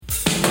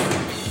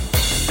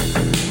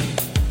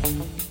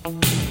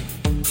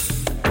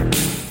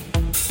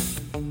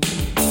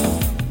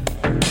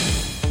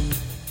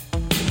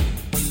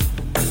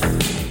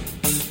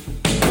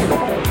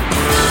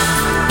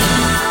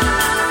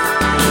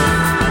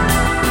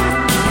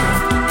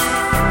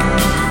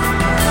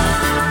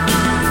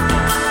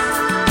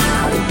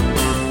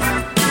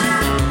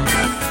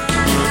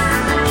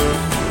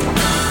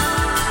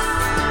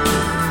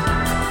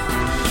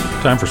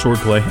Time for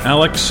swordplay.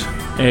 Alex,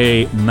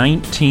 a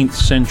 19th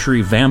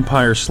century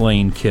vampire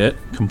slaying kit,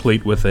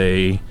 complete with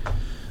an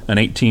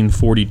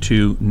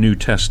 1842 New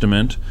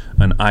Testament,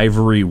 an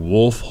ivory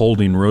wolf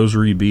holding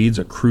rosary beads,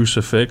 a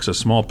crucifix, a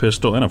small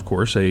pistol, and of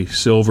course a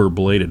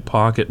silver-bladed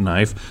pocket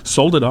knife,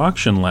 sold at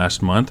auction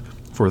last month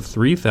for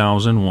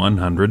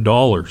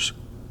 $3,100.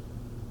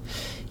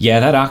 Yeah,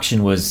 that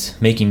auction was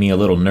making me a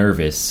little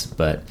nervous,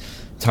 but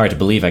it's hard to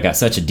believe I got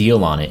such a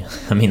deal on it.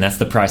 I mean, that's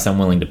the price I'm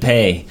willing to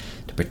pay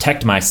to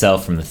protect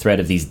myself from the threat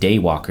of these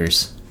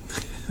daywalkers.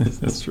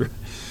 That's right.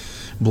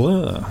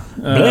 Blah.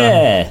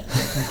 Blah.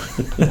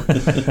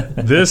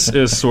 This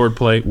is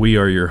Swordplay. We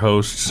are your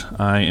hosts.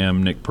 I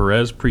am Nick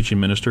Perez,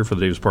 preaching minister for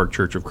the Davis Park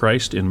Church of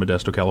Christ in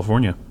Modesto,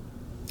 California.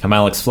 I'm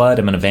Alex Flood.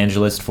 I'm an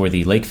evangelist for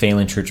the Lake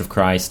Phalen Church of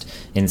Christ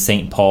in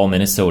St. Paul,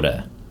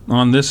 Minnesota.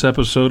 On this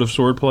episode of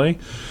Swordplay,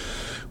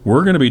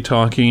 we're going to be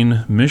talking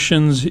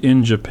missions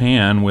in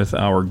Japan with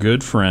our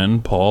good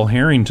friend, Paul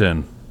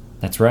Harrington.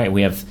 That's right.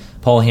 We have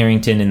Paul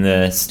Harrington in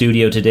the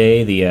studio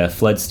today, the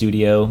Flood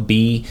Studio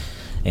B,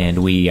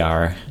 and we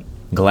are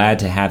glad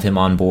to have him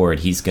on board.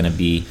 He's going to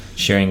be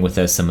sharing with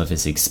us some of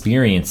his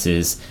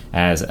experiences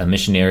as a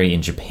missionary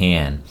in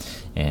Japan.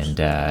 And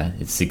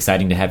it's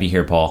exciting to have you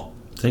here, Paul.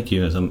 Thank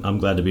you. I'm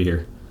glad to be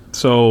here.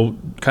 So,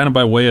 kind of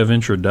by way of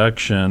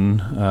introduction,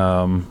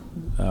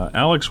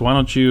 Alex, why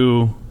don't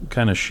you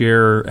kind of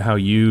share how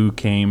you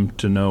came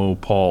to know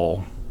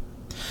Paul?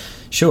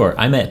 Sure.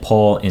 I met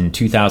Paul in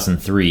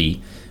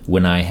 2003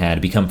 when I had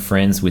become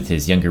friends with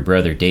his younger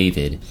brother,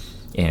 David,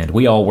 and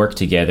we all worked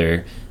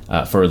together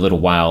for a little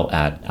while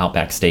at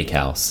Outback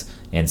Steakhouse.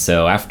 And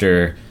so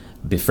after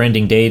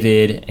befriending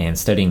David and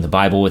studying the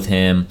Bible with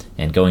him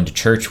and going to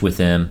church with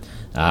him,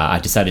 I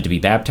decided to be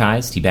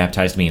baptized. He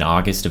baptized me in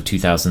August of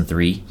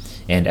 2003,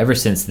 and ever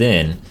since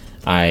then,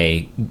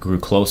 I grew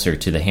closer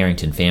to the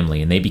Harrington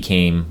family, and they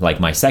became like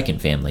my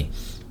second family.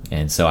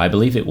 And so I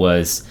believe it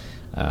was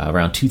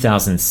around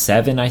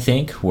 2007, I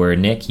think, where,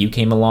 Nick, you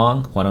came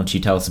along. Why don't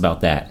you tell us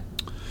about that?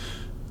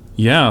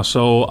 Yeah,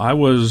 so I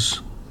was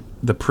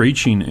the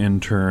preaching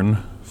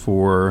intern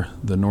for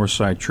the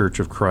Northside Church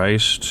of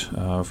Christ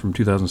from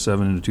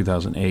 2007 into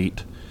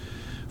 2008.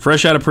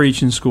 Fresh out of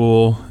preaching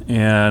school,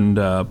 and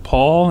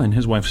Paul and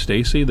his wife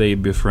Stacy, they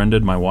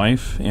befriended my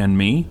wife and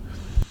me,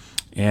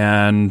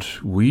 and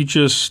we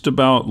just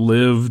about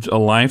lived a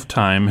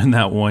lifetime in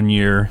that 1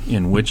 year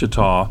in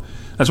Wichita.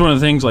 That's one of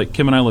the things, like,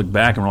 Kim and I look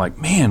back and we're like,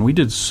 man, we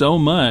did so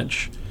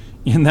much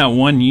in that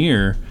 1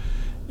 year,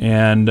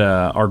 and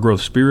our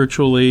growth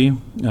spiritually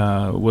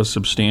was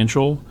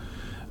substantial.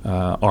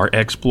 Our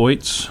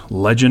exploits,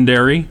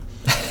 legendary,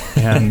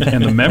 and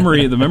the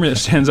memory that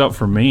stands out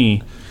for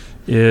me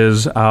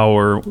is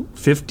our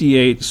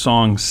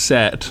 58-song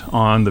set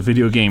on the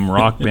video game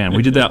Rock Band.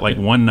 We did that like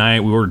one night.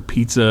 We ordered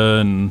pizza,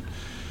 and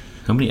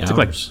how many hours? Took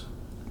like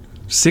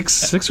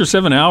six or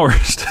 7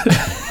 hours.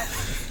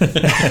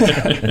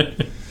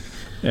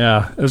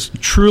 Yeah, it was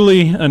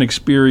truly an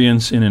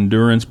experience in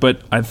endurance.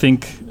 But I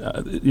think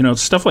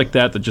stuff like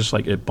that just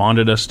like it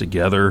bonded us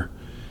together.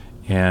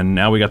 And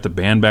now we got the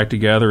band back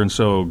together, and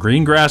so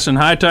green grass and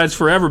high tides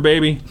forever,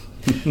 baby.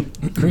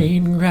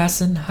 Green grass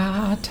and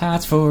high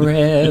tides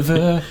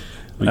forever.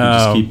 We can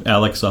just keep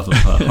Alex off of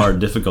hard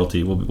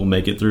difficulty. We'll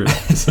make it through.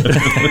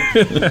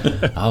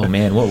 Oh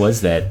man, what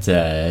was that?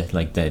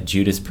 Like that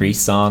Judas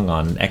Priest song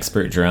on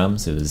expert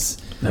drums?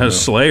 That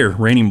was Slayer,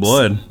 Raining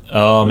Blood.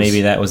 Oh,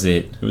 maybe that was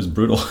it. It was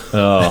brutal.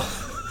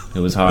 Oh, it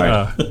was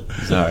hard. It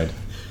was hard.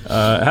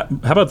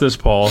 How about this,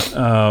 Paul?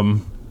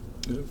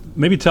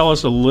 Maybe tell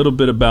us a little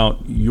bit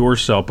about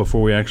yourself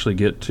before we actually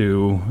get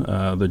to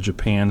the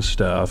Japan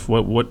stuff.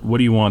 What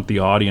do you want the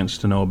audience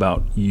to know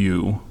about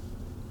you?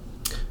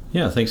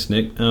 Yeah, thanks,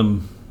 Nick.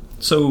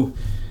 So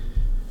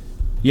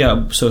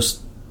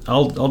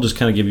I'll just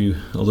kind of give you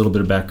a little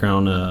bit of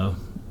background.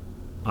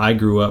 I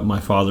grew up. My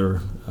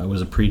father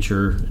was a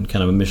preacher and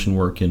kind of a mission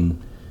work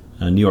in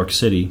New York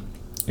City,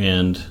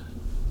 and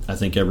I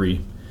think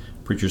every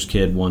preacher's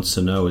kid wants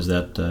to know is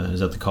that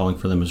the calling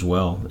for them as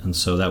well. And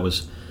so that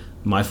was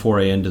my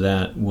foray into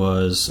that.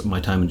 Was my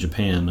time in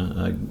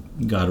Japan.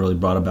 God really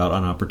brought about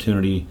an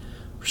opportunity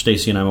for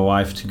Stacy and I, my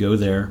wife, to go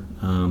there,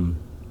 and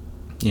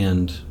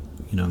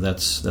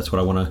that's what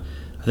I want to,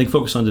 I think,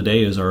 focus on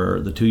today is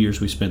the 2 years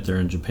we spent there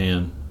in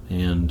Japan,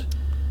 and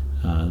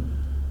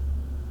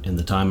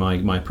the time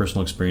my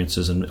personal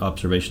experiences and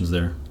observations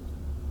there.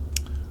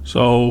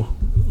 So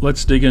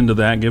let's dig into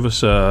that. Give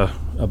us a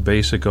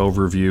basic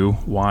overview.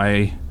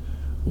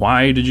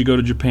 Why did you go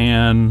to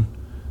Japan?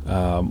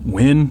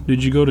 When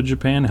did you go to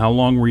Japan? How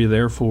long were you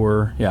there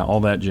for? Yeah, all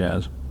that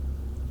jazz.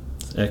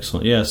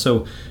 Excellent. Yeah,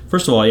 so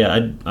first of all,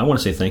 I want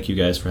to say thank you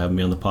guys for having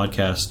me on the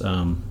podcast.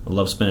 I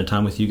love spending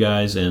time with you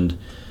guys, and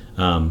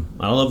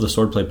I love the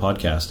Swordplay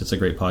podcast. It's a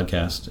great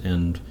podcast,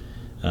 and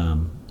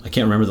I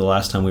can't remember the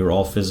last time we were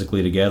all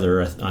physically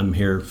together. I'm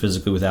here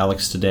physically with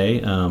Alex today.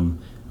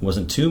 It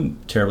wasn't too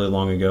terribly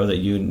long ago that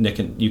Nick,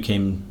 you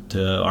came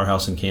to our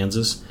house in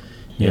Kansas,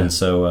 yeah. And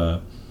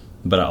so,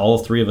 but all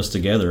three of us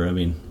together, I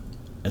mean,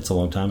 it's a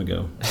long time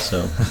ago.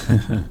 So,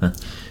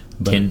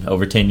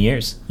 over 10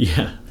 years.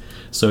 Yeah.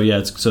 So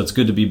it's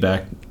good to be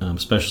back,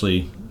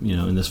 especially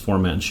in this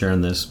format and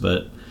sharing this.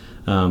 But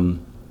I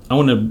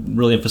want to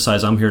really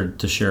emphasize I'm here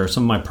to share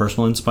some of my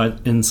personal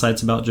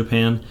insights about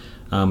Japan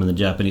and the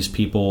Japanese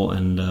people.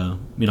 And I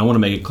want to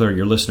make it clear to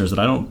your listeners that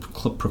I don't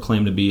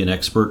proclaim to be an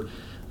expert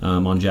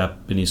on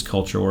Japanese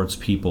culture or its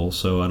people.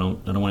 So I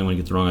don't want anyone to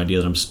get the wrong idea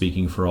that I'm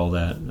speaking for all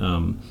that.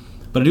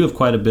 But I do have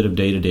quite a bit of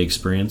day-to-day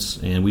experience,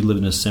 and we live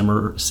in a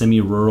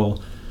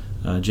semi-rural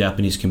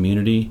Japanese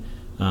community,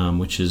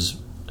 which is,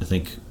 I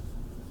think,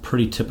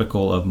 pretty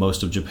typical of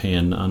most of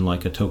Japan,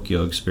 unlike a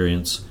Tokyo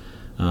experience.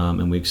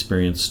 And we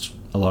experienced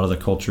a lot of the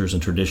cultures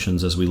and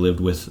traditions as we lived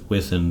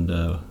with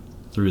and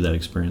through that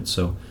experience.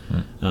 So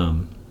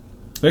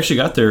we actually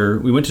got there.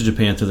 We went to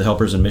Japan through the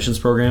Helpers and Missions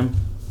program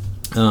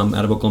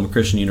out of Oklahoma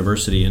Christian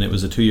University, and it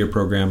was a 2-year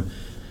program.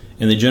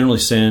 And they generally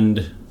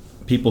send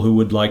people who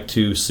would like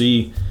to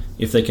see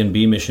if they can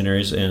be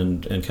missionaries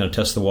and kind of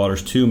test the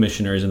waters to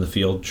missionaries in the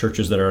field,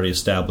 churches that are already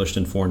established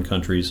in foreign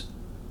countries.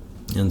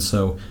 And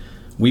so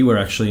we were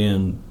actually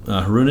in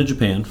Haruna,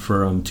 Japan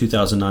from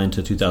 2009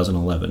 to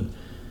 2011.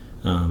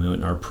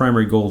 And our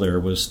primary goal there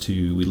was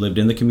we lived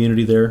in the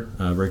community there,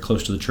 very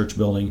close to the church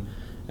building,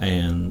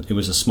 and it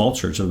was a small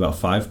church of about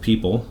 5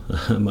 people,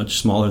 much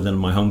smaller than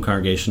my home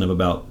congregation of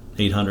about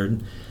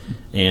 800.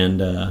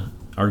 And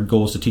our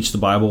goal was to teach the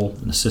Bible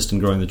and assist in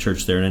growing the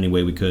church there in any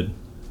way we could.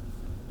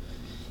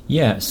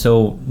 Yeah,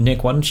 so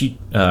Nick, why don't you,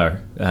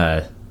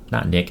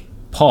 not Nick,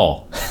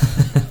 Paul.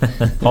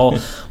 Paul,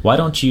 why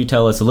don't you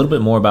tell us a little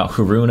bit more about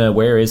Haruna?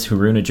 Where is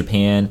Haruna,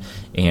 Japan?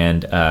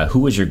 And who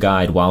was your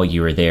guide while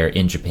you were there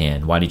in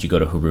Japan? Why did you go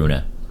to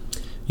Haruna?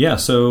 Yeah,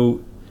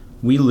 so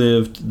we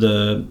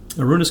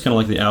Haruna is kind of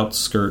like the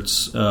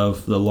outskirts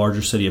of the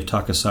larger city of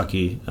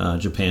Takasaki,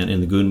 Japan,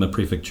 in the Gunma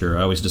Prefecture.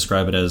 I always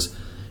describe it as,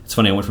 it's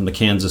funny, I went from the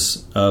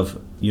Kansas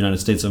of United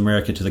States of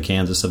America to the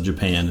Kansas of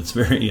Japan. It's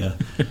very,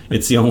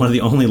 it's one of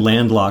the only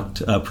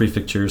landlocked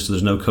prefectures, so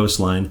there's no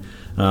coastline.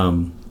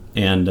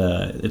 And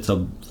it's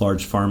a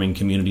large farming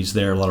communities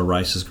there. A lot of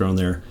rice is grown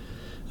there,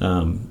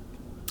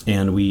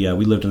 and we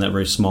lived in that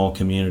very small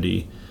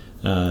community.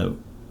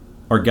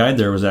 Our guide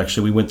there was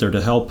actually, we went there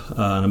to help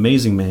an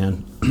amazing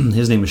man.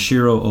 His name is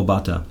Shiro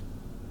Obata.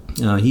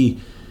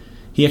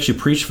 He actually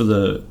preached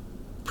the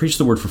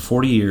word for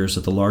 40 years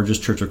at the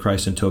largest Church of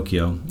Christ in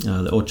Tokyo,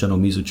 the Ocha no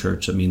Mizu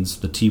Church. That means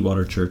the Tea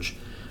Water Church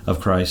of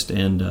Christ.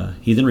 And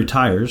he then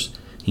retires.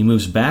 He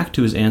moves back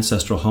to his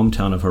ancestral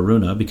hometown of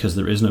Haruna because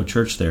there is no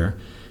church there.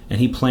 And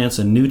he plants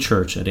a new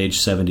church at age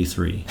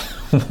 73.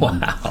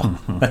 Wow!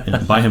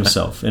 By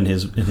himself, and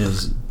his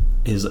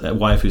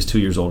wife, who's 2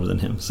 years older than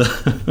him. So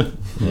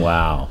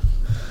wow!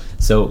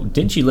 So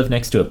didn't you live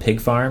next to a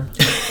pig farm?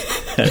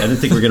 I didn't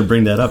think we were going to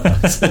bring that up.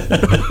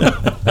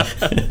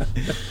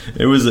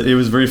 It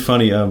was very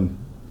funny.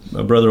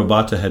 Brother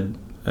Obata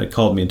had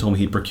called me and told me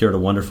he'd procured a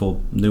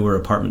wonderful newer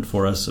apartment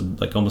for us,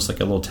 almost like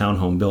a little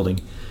townhome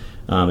building.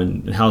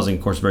 And housing,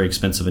 of course, very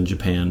expensive in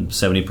Japan,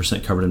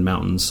 70% covered in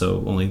mountains,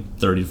 so only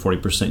 30 to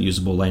 40%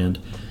 usable land.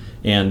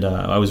 And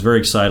I was very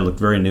excited, looked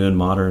very new and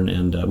modern,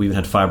 and we even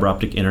had fiber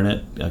optic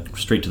internet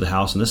straight to the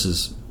house, and this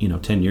is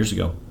 10 years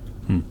ago.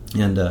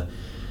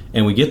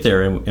 And we get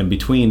there, and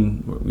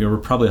between, we were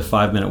probably a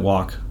 5-minute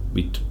walk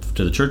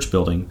to the church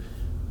building.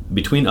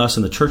 Between us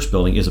and the church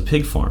building is a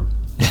pig farm.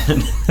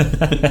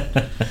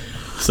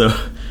 So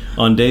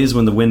on days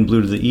when the wind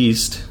blew to the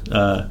east,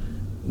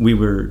 we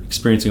were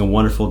experiencing a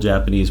wonderful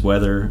Japanese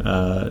weather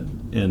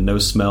and no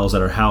smells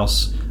at our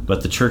house,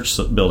 but the church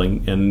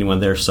building and anyone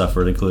there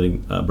suffered,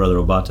 including Brother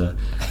Obata.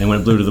 And when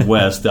it blew to the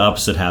west, the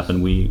opposite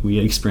happened. We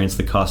experienced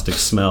the caustic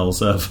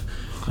smells of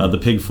the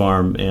pig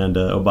farm, and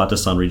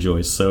Obata-san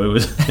rejoiced. So it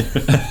was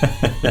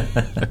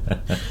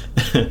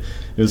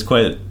it was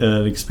quite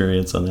an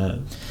experience on that.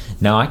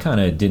 Now, I kind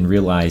of didn't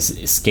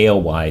realize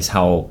scale-wise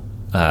how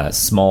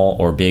small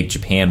or big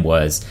Japan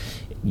was.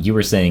 You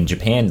were saying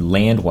Japan,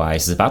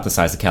 land-wise, is about the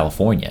size of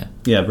California.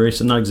 Yeah,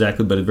 not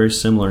exactly, but very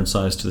similar in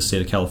size to the state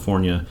of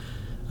California,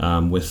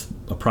 with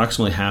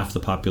approximately half the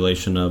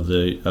population of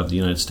the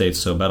United States,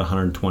 so about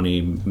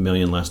 120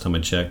 million last time I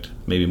checked,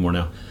 maybe more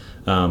now.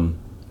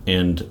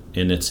 And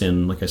it's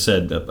in, like I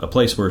said, a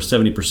place where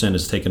 70%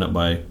 is taken up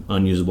by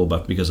unusable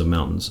because of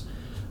mountains.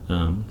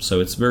 So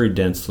it's very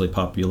densely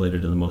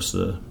populated in most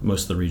of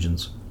the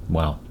regions.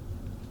 Wow.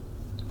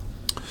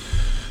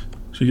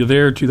 So you're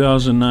there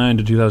 2009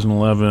 to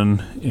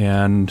 2011,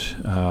 and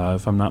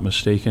if I'm not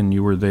mistaken,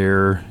 you were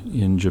there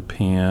in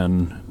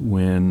Japan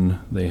when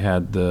they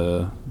had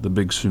the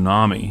big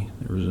tsunami.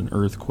 There was an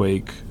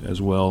earthquake as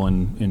well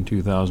in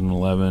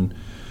 2011.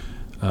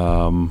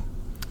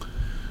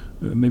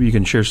 Maybe you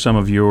can share some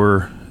of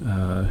your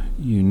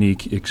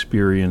unique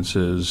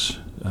experiences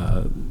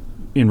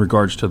in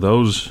regards to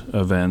those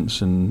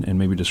events, and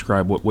maybe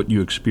describe what you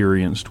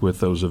experienced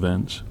with those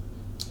events.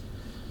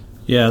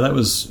 Yeah, that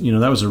was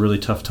a really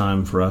tough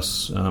time for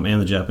us and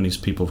the Japanese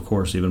people, of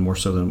course, even more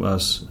so than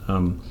us.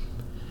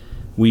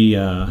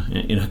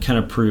 It kind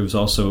of proves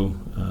also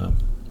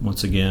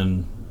once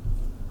again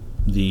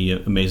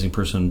the amazing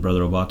person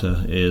Brother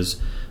Obata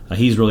is.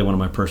 he's really one of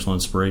my personal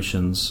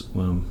inspirations.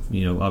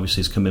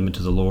 Obviously his commitment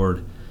to the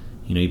Lord.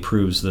 He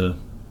proves the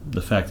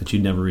fact that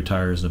you'd never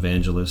retire as an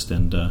evangelist,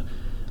 and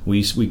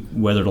we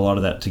weathered a lot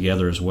of that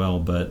together as well.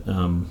 But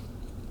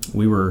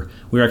we were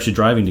actually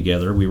driving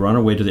together. We were on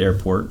our way to the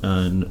airport,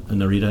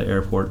 Narita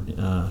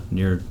Airport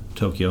near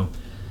Tokyo,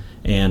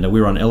 and we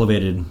were on an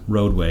elevated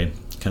roadway,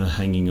 kind of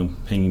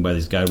hanging by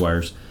these guide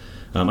wires.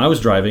 I was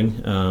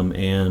driving,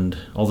 and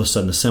all of a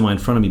sudden, the semi in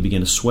front of me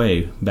began to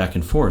sway back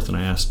and forth. And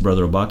I asked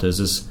Brother Obata,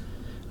 "Is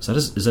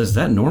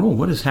that normal?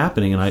 What is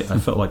happening?" And I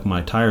felt like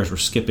my tires were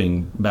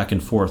skipping back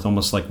and forth,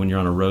 almost like when you're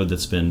on a road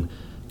that's been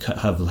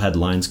have had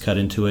lines cut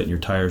into it, and your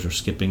tires are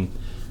skipping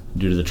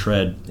due to the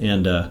tread.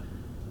 And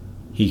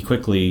he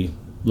quickly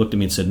looked at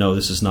me and said, "No,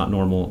 this is not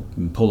normal.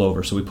 Pull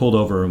over." So we pulled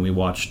over, and we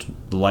watched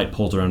the light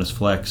poles around us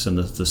flex, and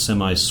the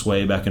semis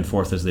sway back and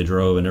forth as they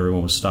drove, and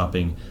everyone was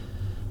stopping.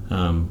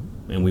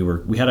 And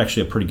we had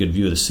actually a pretty good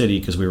view of the city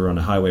because we were on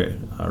a highway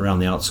around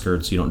the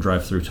outskirts. You don't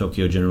drive through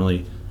Tokyo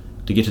generally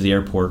to get to the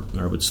airport,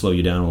 or it would slow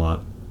you down a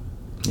lot.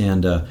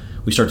 And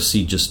we start to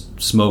see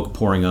just smoke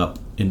pouring up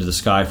into the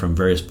sky from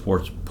various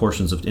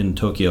portions in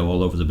Tokyo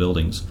all over the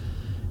buildings.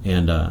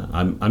 And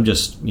I'm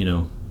just,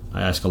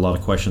 I ask a lot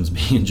of questions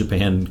being in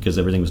Japan because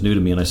everything was new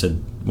to me. And I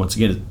said, once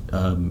again,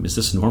 is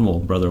this normal,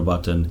 Brother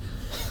Obata?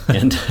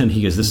 And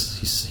he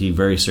goes, he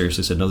very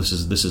seriously said, "No, this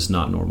is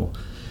not normal."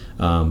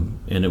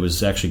 And it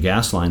was actually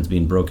gas lines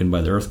being broken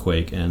by the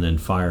earthquake, and then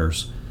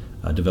fires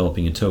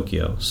developing in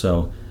Tokyo.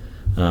 So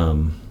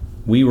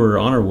we were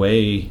on our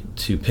way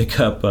to pick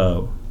up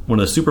one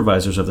of the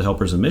supervisors of the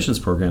Helpers and Missions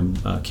program,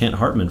 Kent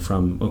Hartman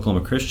from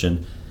Oklahoma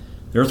Christian.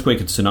 The earthquake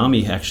and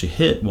tsunami actually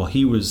hit while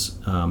he was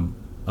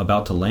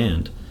about to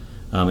land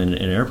in an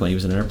airplane. He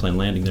was in an airplane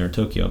landing there in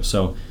Tokyo.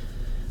 So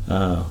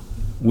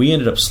we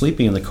ended up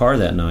sleeping in the car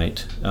that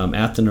night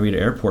at the Narita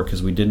airport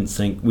because we didn't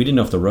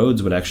know if the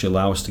roads would actually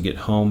allow us to get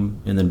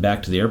home and then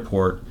back to the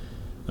airport.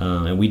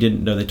 And we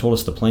didn't know. They told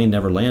us the plane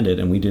never landed,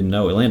 and we didn't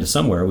know. It landed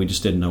somewhere. We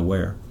just didn't know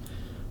where.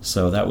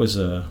 So that was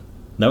a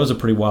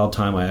pretty wild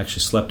time. I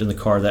actually slept in the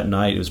car that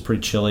night. It was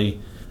pretty chilly.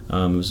 It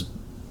was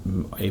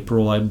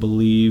April, I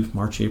believe,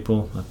 March,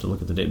 April. I have to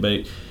look at the date.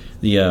 But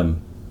the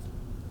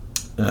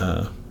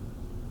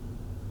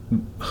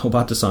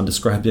Obata-san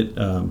described it.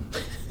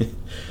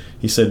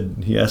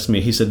 He asked me,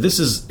 is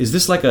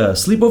this like a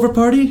sleepover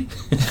party?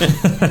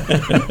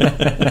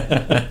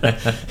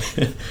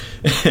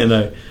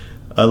 And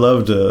I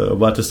loved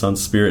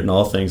Obata-san's spirit in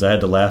all things. I had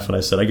to laugh, and I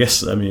said, I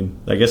guess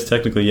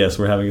technically, yes,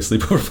 we're having a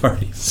sleepover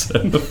party. So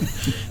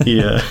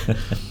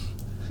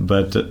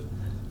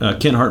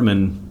Ken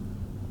Hartman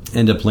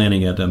ended up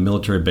landing at a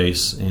military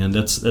base, and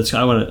I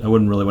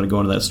wouldn't really want to go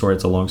into that story.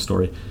 It's a long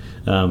story.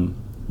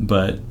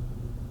 But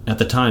at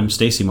the time,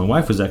 Stacy, my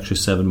wife, was actually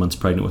 7 months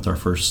pregnant with our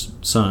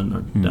first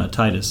son,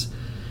 Titus.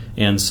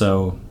 And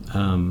so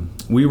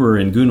we were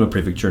in Gunma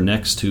Prefecture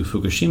next to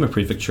Fukushima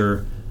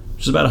Prefecture,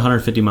 which is about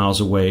 150 miles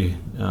away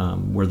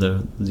where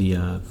the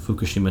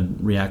Fukushima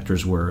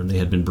reactors were, and they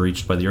had been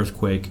breached by the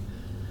earthquake.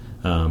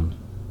 The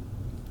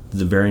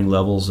varying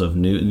levels of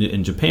news.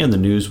 In Japan, the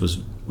news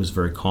was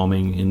very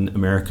calming. In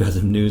America,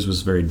 the news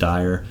was very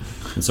dire.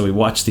 And so we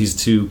watched these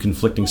two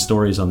conflicting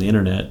stories on the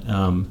internet,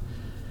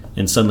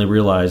 and suddenly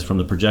realized from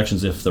the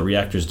projections, if the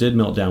reactors did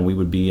melt down, we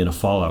would be in a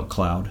fallout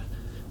cloud,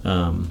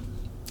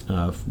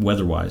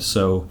 weather-wise.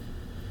 So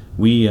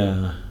we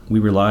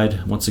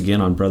relied once again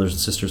on brothers and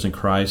sisters in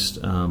Christ.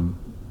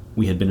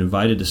 We had been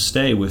invited to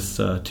stay with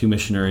two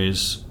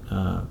missionaries,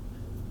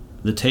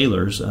 the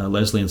Taylors,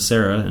 Leslie and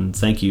Sarah. And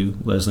thank you,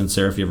 Leslie and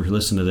Sarah, if you ever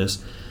listen to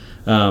this.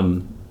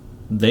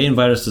 They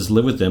invited us to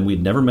live with them.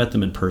 We'd never met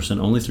them in person,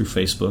 only through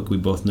Facebook. We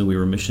both knew we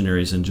were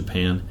missionaries in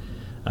Japan.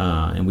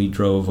 And we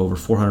drove over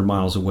 400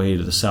 miles away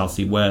to the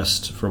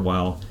southwest for a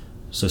while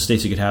so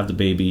Stacy could have the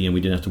baby, and we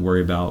didn't have to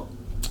worry about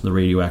the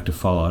radioactive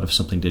fallout if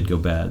something did go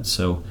bad.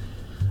 So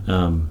we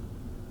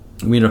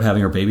ended up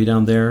having our baby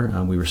down there.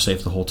 We were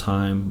safe the whole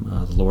time.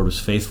 The Lord was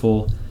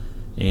faithful.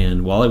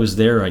 And while I was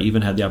there, I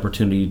even had the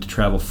opportunity to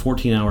travel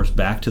 14 hours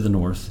back to the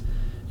north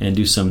and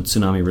do some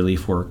tsunami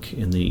relief work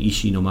in the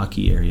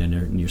Ishinomaki area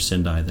near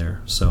Sendai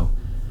there. So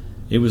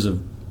it was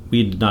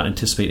we did not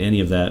anticipate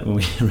any of that when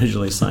we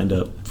originally signed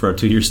up for our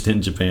 2-year stint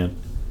in Japan.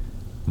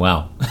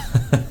 Wow.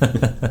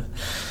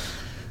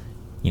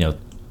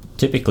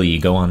 Typically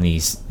you go on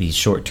these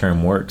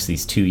short-term works,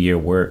 these 2-year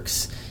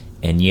works,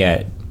 and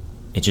yet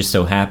it just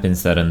so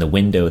happens that in the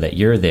window that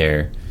you're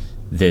there,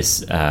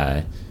 this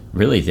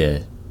really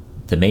the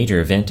major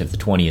event of the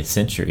 20th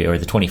century, or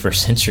the 21st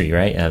century,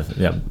 right?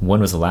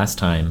 When was the last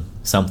time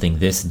something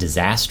this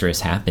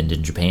disastrous happened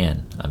in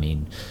Japan? I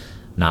mean,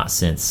 not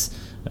since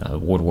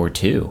World War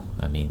II.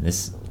 I mean,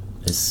 this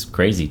is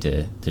crazy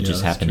to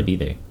just happen to be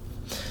there.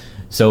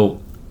 So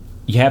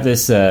you have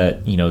this,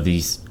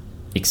 these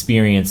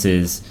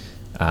experiences,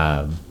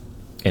 and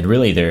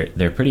really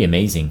they're pretty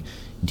amazing.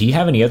 Do you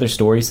have any other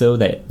stories though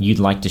that you'd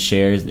like to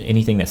share?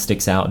 Anything that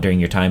sticks out during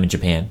your time in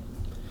Japan?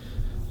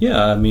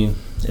 Yeah, I mean,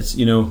 it's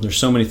there's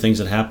so many things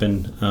that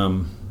happened.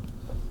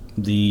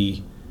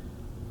 During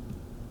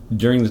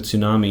the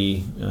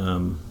tsunami,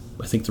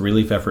 I think the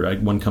relief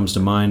effort, one comes to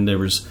mind. There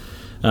was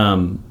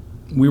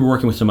we were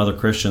working with some other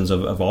Christians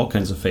of all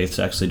kinds of faiths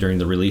actually during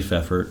the relief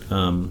effort,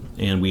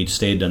 and we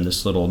stayed on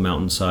this little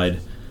mountainside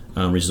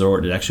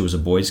resort. It actually was a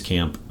boys'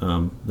 camp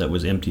that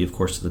was empty, of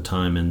course, at the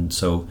time, and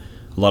so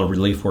a lot of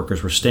relief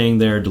workers were staying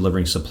there,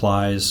 delivering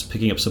supplies,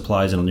 picking up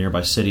supplies in a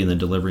nearby city, and then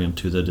delivering them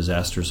to the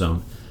disaster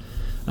zone.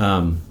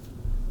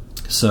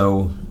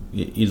 So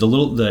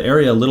the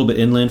area a little bit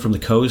inland from the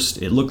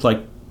coast, it looked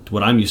like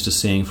what I'm used to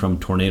seeing from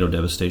tornado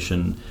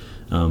devastation.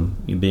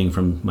 Being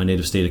from my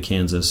native state of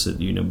Kansas,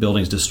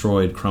 buildings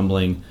destroyed,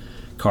 crumbling,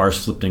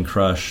 cars flipped and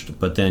crushed.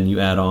 But then you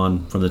add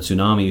on from the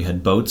tsunami, you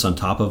had boats on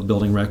top of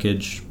building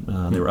wreckage.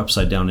 They were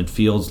upside down in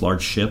fields,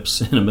 large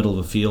ships in the middle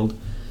of a field,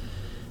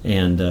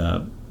 and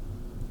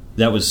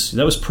that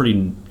was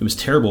pretty. It was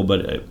terrible,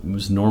 but it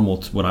was normal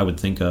to what I would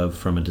think of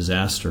from a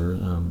disaster.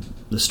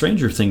 The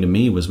stranger thing to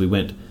me was we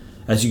went,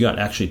 as you got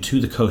actually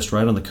to the coast,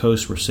 right on the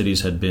coast where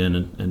cities had been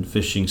and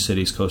fishing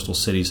cities, coastal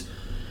cities.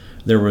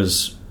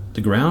 The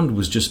ground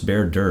was just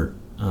bare dirt,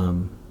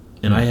 and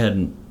I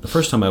hadn't. The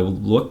first time I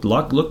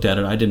looked at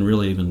it, I didn't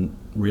really even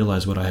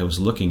realize what I was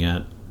looking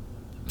at.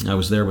 I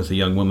was there with a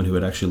young woman who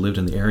had actually lived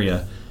in the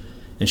area,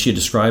 and she had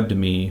described to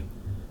me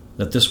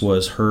that this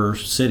was her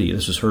city.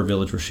 This was her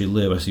village where she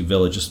lived. I see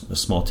village, just a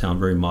small town,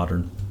 very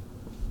modern.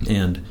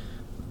 And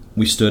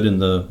we stood on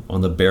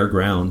the bare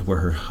ground where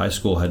her high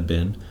school had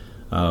been.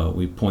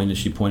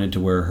 She pointed to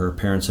where her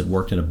parents had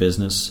worked in a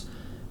business,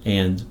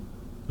 and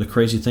the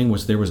crazy thing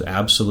was there was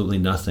absolutely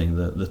nothing.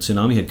 The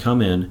tsunami had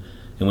come in,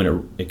 and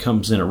when it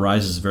comes in, it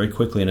rises very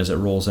quickly, and as it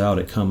rolls out,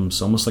 it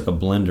comes almost like a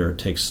blender. It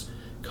takes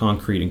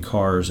concrete and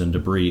cars and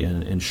debris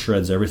and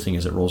shreds everything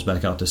as it rolls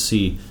back out to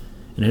sea.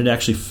 And it had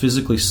actually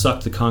physically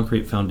sucked the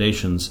concrete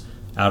foundations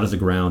out of the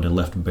ground and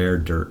left bare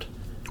dirt.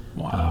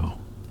 Wow.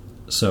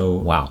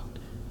 Wow.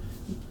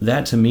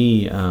 That to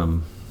me,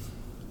 I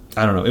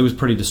don't know, it was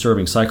pretty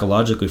disturbing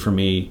psychologically for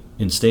me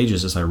in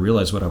stages as I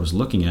realized what I was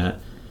looking at.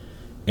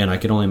 And I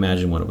could only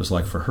imagine what it was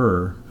like for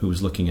her, who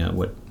was looking at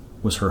what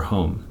was her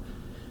home.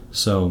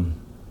 So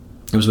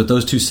it was with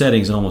those two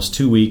settings in almost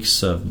 2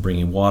 weeks of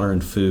bringing water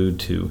and food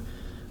to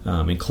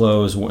and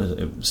clothes.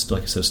 It was,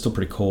 like I said, still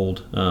pretty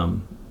cold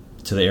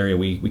to the area.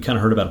 We kind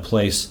of heard about a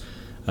place.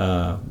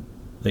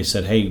 They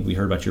said, hey, we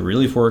heard about your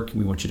relief work.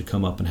 We want you to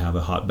come up and have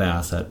a hot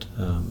bath.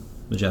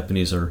 The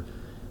Japanese are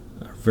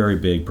very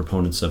big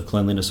proponents of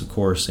cleanliness, of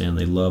course, and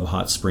they love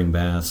hot spring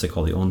baths. They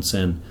call the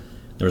onsen.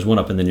 There was one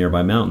up in the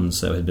nearby mountains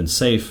that had been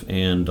safe,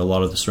 and a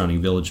lot of the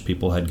surrounding village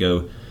people had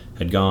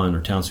gone,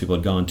 or townspeople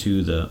had gone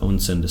to the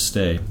onsen to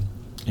stay.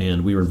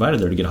 And we were invited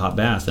there to get a hot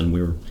bath, and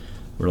we were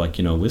like,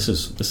 this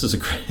is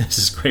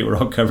great. We're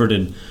all covered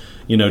in,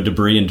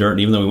 debris and dirt. And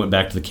even though we went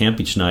back to the camp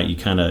each night, you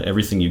kind of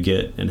everything you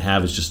get and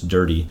have is just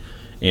dirty.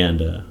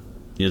 And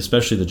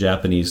especially the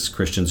Japanese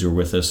Christians who were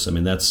with us, I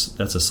mean, that's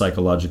a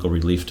psychological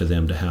relief to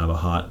them to have a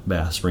hot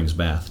springs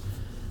bath.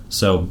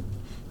 So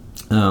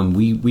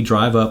we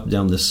drive up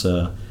down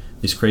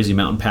these crazy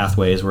mountain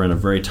pathways. We're in a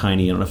very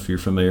tiny, I don't know if you're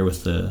familiar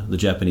with the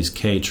Japanese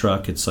K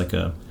truck. It's like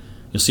you'll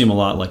see them a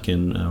lot like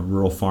in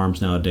rural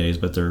farms nowadays,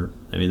 but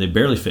they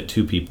barely fit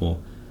two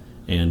people,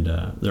 and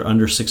they're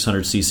under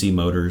 600cc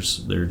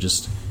motors.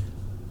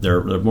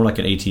 They're more like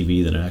an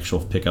ATV than an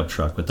actual pickup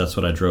truck, but that's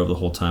what I drove the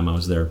whole time I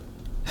was there.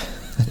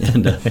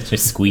 And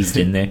just squeezed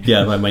in there.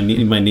 Yeah, my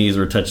knees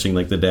were touching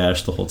like the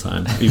dash the whole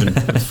time, even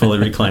fully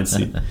reclined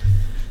seat.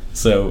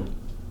 So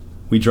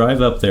we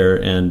drive up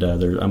there, and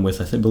I'm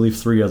with, I believe,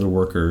 3 other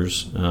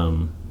workers.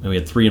 And we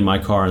had 3 in my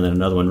car, and then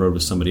another one rode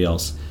with somebody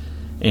else.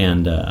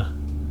 And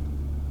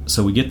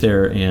so we get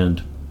there,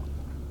 and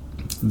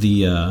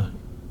it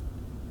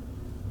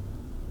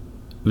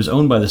was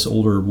owned by this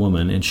older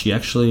woman, and she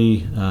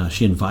actually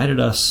she invited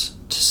us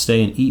to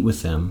stay and eat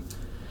with them.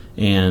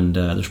 And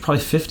there's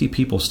probably 50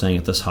 people staying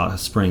at this hot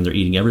spring. They're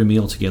eating every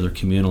meal together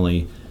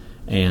communally,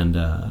 and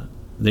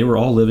they were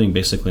all living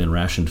basically on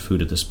rationed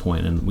food at this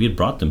point. And we had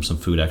brought them some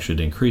food actually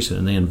to increase it,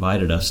 and they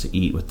invited us to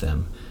eat with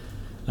them.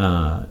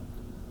 That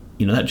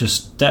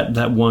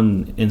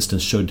one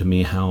instance showed to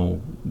me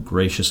how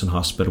gracious and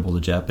hospitable the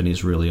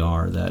Japanese really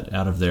are. That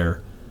out of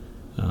their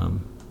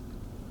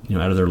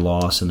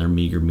loss and their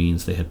meager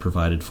means, they had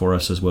provided for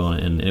us as well,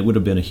 and it would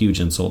have been a huge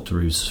insult to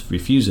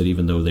refuse it,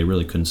 even though they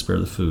really couldn't spare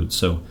the food.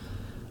 So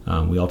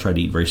we all tried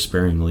to eat very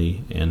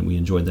sparingly, and we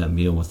enjoyed that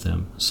meal with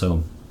them.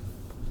 So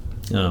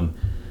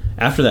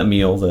after that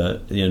meal,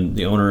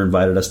 the owner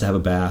invited us to have a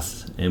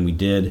bath, and we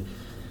did.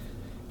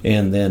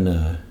 And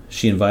then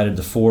she invited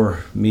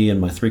me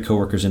and my 3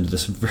 coworkers into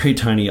this very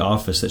tiny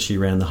office that she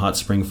ran the hot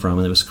spring from,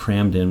 and it was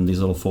crammed in these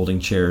little folding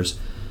chairs.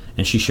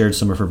 And she shared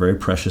some of her very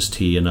precious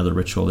tea, another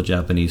ritual the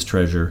Japanese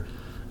treasure.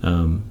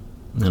 And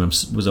I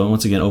was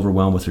once again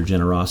overwhelmed with her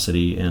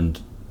generosity and,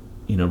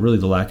 really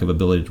the lack of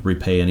ability to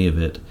repay any of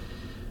it.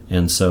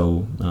 And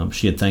so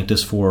she had thanked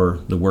us for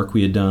the work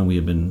we had done. We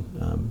had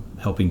been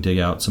helping dig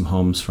out some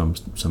homes from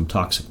some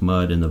toxic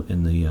mud in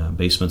the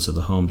basements of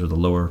the homes, or the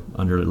lower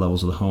under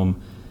levels of the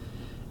home.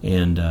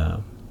 And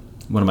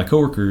one of my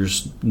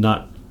coworkers,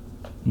 not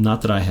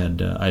that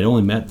I'd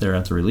only met there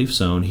at the relief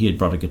zone, he had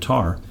brought a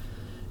guitar.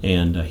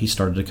 and he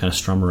started to kind of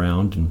strum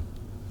around, and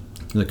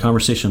the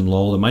conversation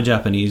lulled. And my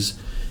Japanese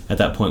at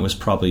that point was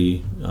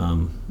probably,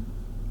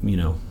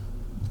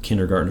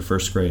 kindergarten to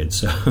first grade.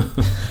 So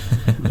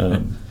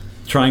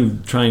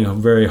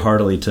trying very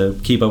heartily to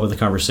keep up with the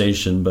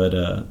conversation,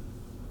 but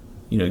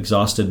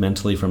exhausted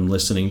mentally from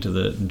listening to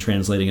and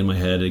translating in my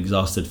head,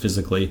 exhausted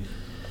physically.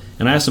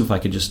 And I asked him if I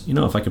could just,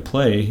 if I could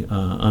play.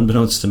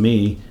 Unbeknownst to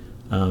me,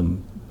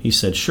 he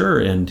said sure,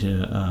 and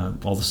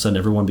all of a sudden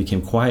everyone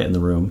became quiet in the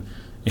room,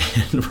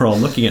 and we're all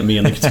looking at me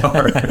and the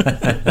guitar.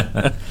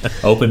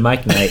 Open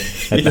mic night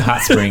at the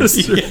Hot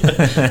Springs.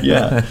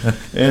 Yeah.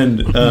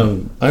 And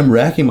I'm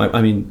racking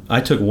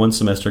I took one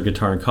semester of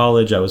guitar in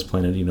college. I was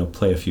planning to,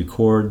 play a few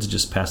chords,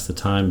 just pass the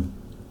time.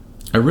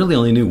 I really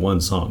only knew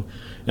one song.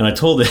 And I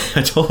told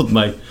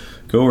my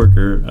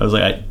coworker, I was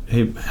like,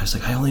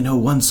 I only know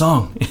one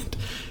song. And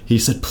he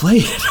said,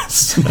 play it.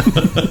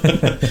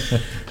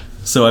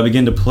 So I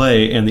began to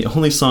play, and the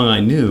only song I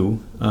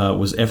knew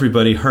was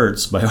 "Everybody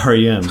Hurts" by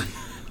R.E.M.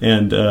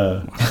 And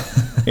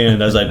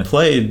as I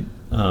played,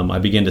 I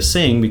began to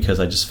sing because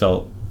I just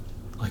felt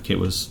like it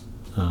was,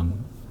 I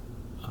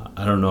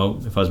don't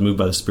know if I was moved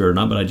by the Spirit or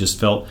not, but I just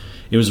felt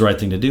it was the right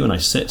thing to do. And I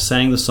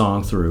sang the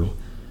song through.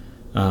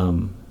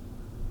 And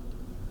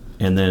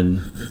then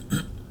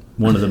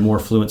one of the more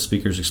fluent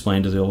speakers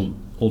explained to the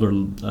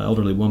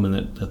elderly woman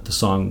that the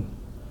song,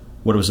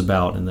 what it was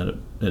about, and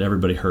that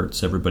everybody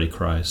hurts, everybody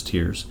cries,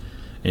 tears.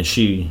 And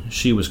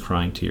she was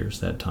crying tears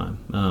that time.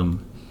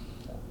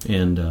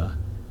 And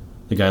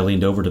the guy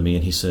leaned over to me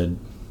and he said,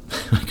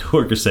 my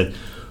coworker said,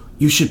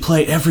 "You should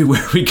play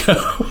everywhere we go."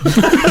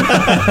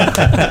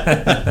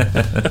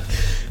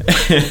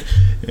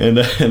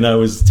 and I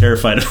was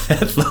terrified of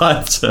that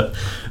thought. So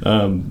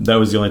that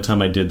was the only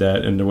time I did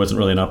that, and there wasn't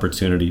really an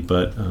opportunity.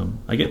 But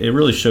it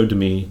really showed to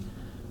me,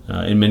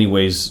 in many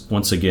ways,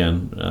 once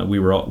again,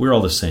 we're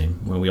all the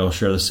same. When we all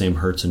share the same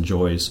hurts and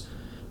joys,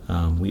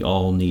 we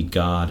all need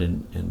God.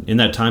 And in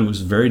that time, it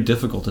was very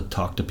difficult to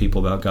talk to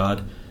people about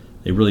God.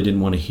 They really didn't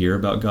want to hear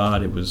about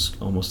God. It was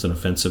almost an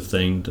offensive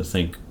thing to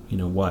think,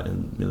 what?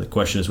 And the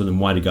question is, well, then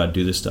why did God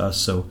do this to us?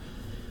 So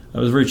it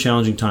was a very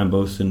challenging time,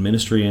 both in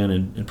ministry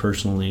and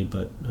personally.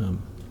 But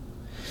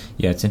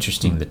yeah, it's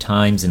interesting. The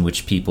times in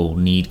which people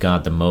need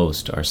God the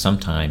most are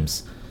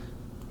sometimes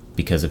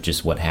because of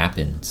just what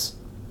happens.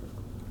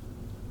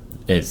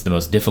 It's the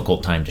most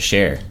difficult time to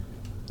share.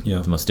 Yeah.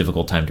 The most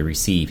difficult time to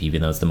receive,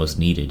 even though it's the most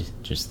needed.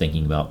 Just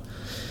thinking about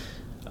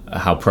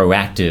how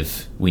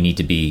proactive we need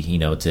to be,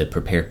 to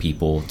prepare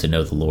people to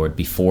know the Lord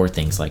before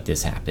things like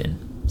this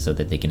happen, so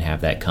that they can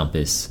have that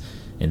compass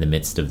in the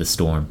midst of the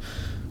storm.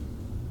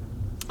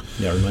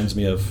 Yeah, it reminds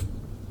me of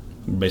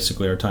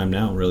basically our time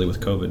now, really, with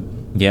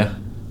COVID. Yeah,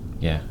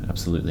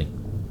 absolutely.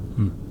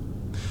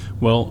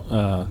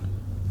 Well,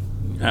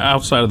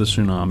 outside of the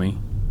tsunami,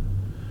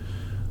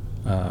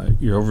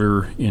 you're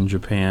over in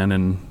Japan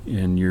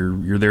and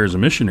you're there as a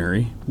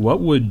missionary. What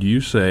would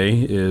you say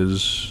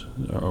is,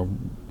 or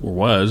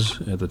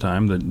was at the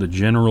time, the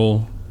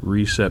general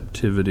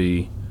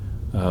receptivity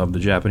of the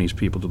Japanese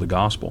people to the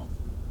gospel?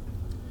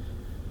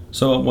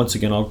 So once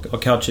again, I'll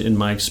couch it in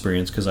my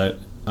experience, because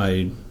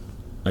I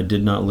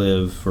did not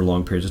live for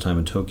long periods of time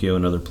in Tokyo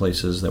and other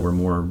places that were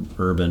more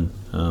urban.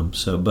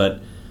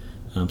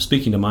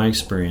 Speaking to my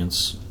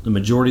experience, the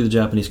majority of the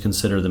Japanese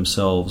consider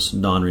themselves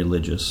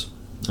non-religious.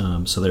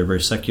 So they're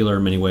very secular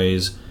in many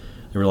ways.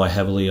 They rely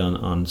heavily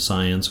on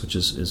science, which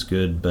is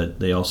good, but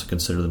they also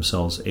consider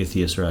themselves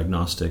atheist or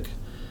agnostic.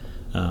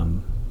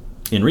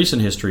 In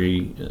recent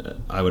history,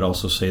 I would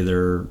also say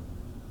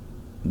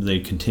they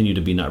continue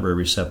to be not very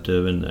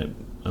receptive, and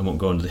I won't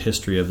go into the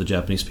history of the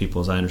Japanese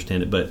people as I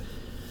understand it, but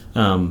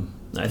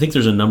I think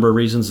there's a number of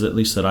reasons, at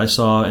least that I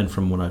saw, and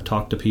from when I've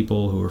talked to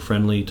people who are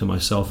friendly to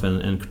myself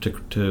and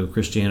to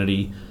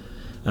Christianity.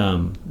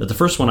 But the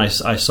first one I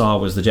saw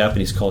was the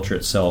Japanese culture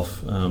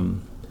itself.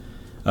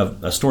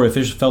 A story a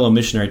fellow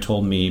missionary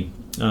told me.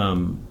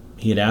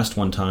 He had asked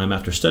one time,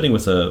 after studying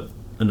with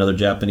another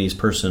Japanese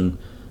person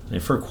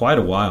for quite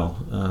a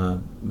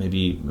while,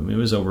 maybe it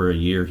was over a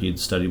year, he had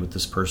studied with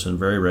this person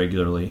very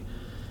regularly,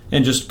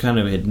 and just kind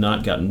of had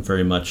not gotten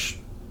very much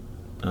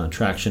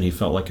traction, he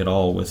felt like, at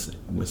all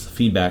with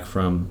feedback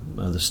from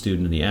the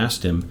student. And he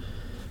asked him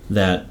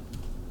that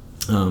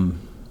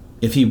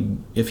if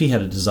he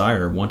had a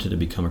desire, wanted to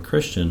become a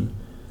Christian,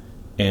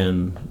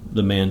 and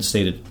the man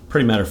stated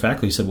pretty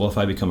matter-of-factly, he said, "Well, if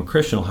I become a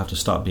Christian, I'll have to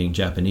stop being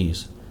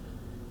Japanese."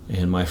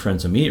 And my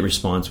friend's immediate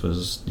response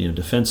was,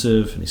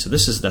 defensive, and he said,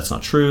 "That's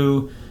not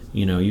true.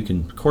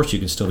 Of course you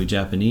can still be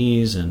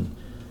Japanese." And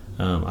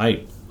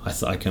I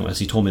thought, as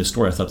he told me the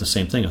story, I thought the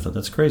same thing. I thought,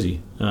 that's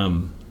crazy.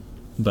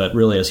 But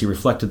really, as he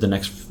reflected the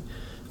next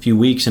few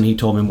weeks, and he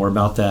told me more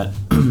about that,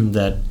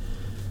 that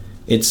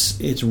it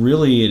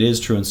is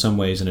true in some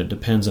ways, and it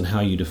depends on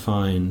how you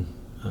define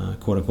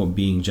quote unquote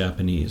being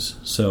Japanese.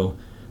 So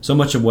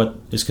much of what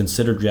is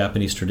considered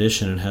Japanese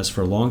tradition, and has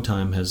for a long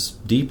time, has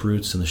deep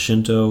roots in the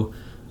Shinto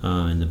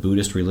and the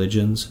Buddhist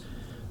religions.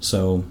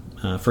 So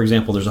for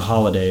example, there's a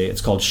holiday,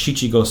 it's called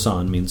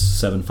Shichigo-san, means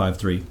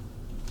 753.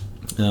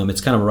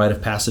 It's kind of a rite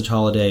of passage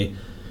holiday.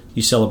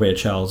 you celebrate a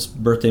child's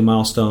birthday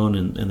milestone,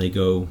 and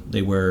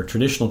they wear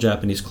traditional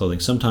Japanese clothing,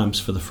 sometimes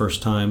for the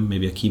first time,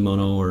 maybe a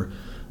kimono, or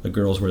the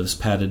girls wear this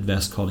padded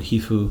vest called a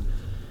hifu.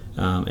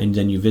 And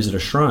then you visit a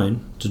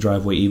shrine to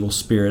drive away evil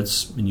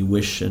spirits, and you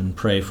wish and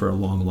pray for a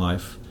long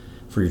life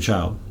for your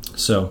child.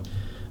 So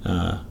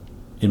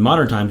in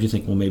modern times, you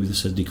think, well, maybe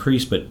this has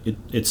decreased, but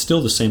it's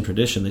still the same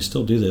tradition. They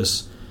still do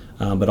this,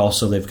 but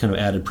also they've kind of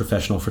added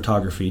professional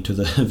photography to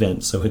the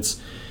event. So it's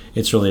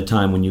really a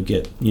time when you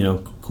get,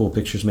 cool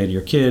pictures made of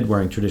your kid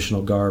wearing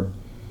traditional garb.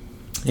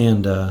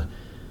 And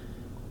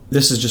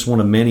this is just one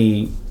of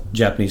many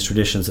Japanese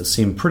traditions that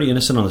seem pretty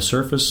innocent on the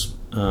surface,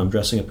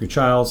 dressing up your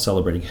child,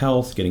 celebrating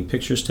health, getting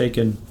pictures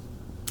taken.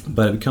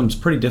 But it becomes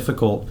pretty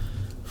difficult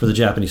for the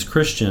Japanese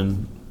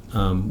Christian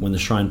when the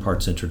shrine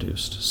part's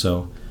introduced.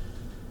 So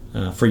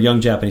for a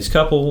young Japanese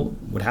couple,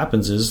 what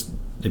happens is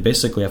they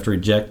basically have to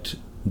reject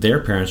their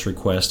parents'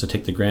 request to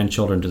take the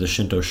grandchildren to the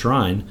Shinto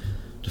shrine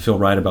to feel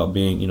right about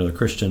being, the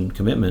Christian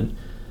commitment,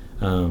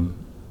 and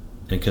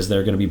because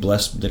they're going to be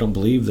blessed. They don't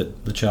believe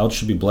that the child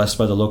should be blessed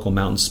by the local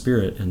mountain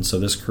spirit, and so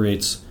this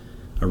creates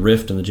a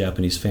rift in the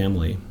Japanese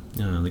family.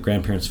 The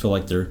grandparents feel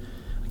like the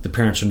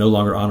parents are no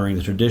longer honoring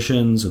the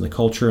traditions and the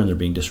culture, and they're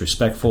being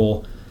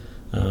disrespectful.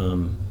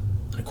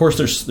 Of course,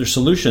 there's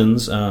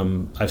solutions.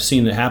 I've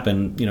seen it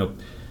happen.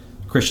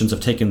 Christians have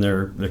taken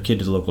their kid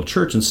to the local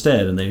church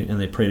instead, and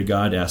they pray to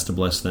God, ask to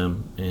bless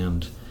them.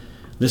 And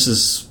this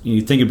is,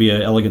 you think it'd be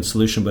an elegant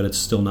solution, but it's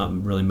still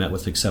not really met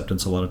with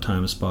acceptance a lot of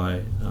times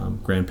by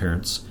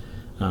grandparents.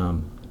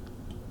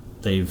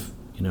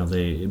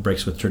 It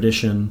breaks with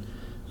tradition,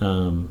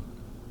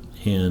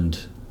 and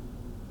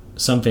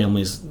some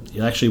families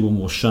actually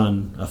will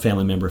shun a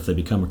family member if they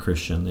become a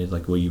Christian. They're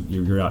like, well,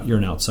 you're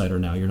an outsider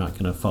now. You're not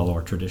going to follow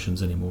our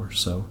traditions anymore.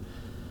 So,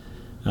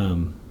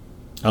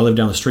 I live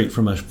down the street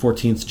from a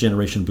 14th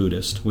generation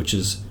Buddhist, which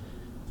is,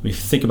 if you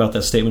think about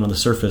that statement on the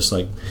surface,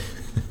 like,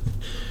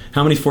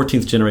 how many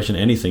 14th generation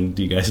anything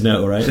do you guys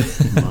know, right?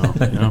 Wow,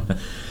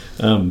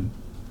 yeah.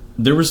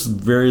 There was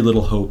very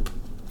little hope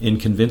in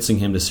convincing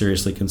him to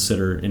seriously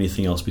consider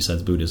anything else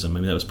besides Buddhism. I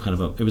mean, that was kind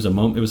of it was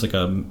like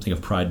a thing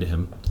of pride to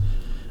him.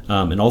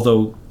 And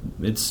although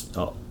it's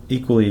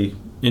equally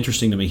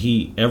interesting to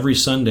me, every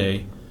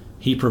Sunday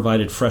he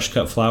provided fresh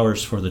cut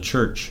flowers for the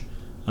church,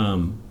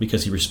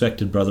 because he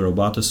respected Brother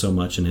Obata so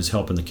much and his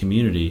help in the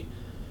community.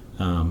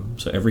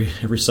 So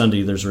every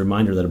Sunday there's a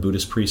reminder that a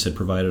Buddhist priest had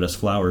provided us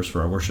flowers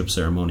for our worship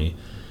ceremony,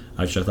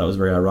 which I thought was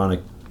very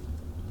ironic.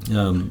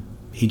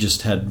 He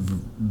just had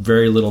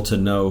very little to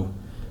no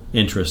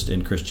interest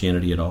in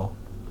Christianity at all.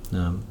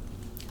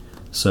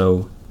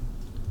 So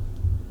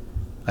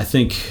I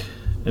think,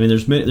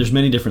 there's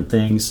many different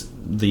things.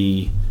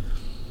 The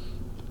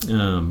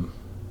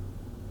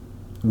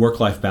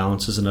work-life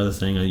balance is another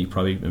thing.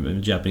 The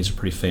Japanese are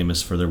pretty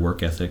famous for their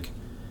work ethic.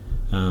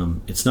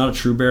 It's not a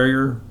true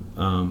barrier,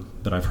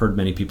 but I've heard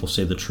many people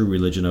say the true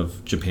religion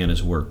of Japan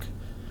is work.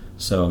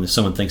 So if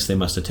someone thinks they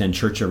must attend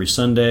church every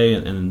Sunday,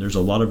 and there's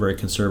a lot of very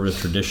conservative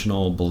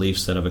traditional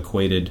beliefs that have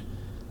equated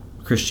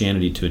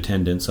Christianity to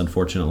attendance,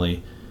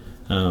 unfortunately,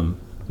 then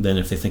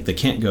if they think they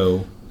can't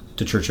go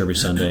to church every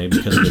Sunday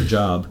because of their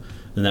job,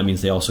 then that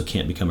means they also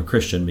can't become a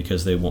Christian,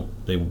 because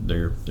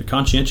they're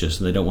conscientious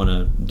and they don't want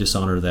to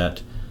dishonor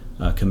that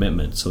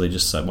commitment. So they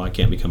just say, well, I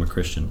can't become a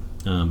Christian,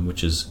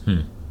 which is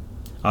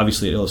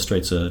obviously, it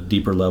illustrates a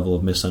deeper level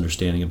of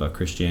misunderstanding about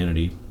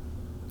Christianity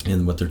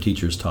and what their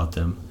teachers taught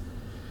them.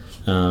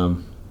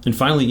 And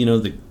finally,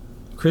 the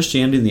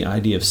Christianity and the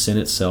idea of sin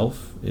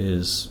itself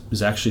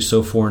is actually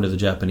so foreign to the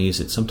Japanese,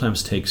 it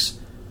sometimes takes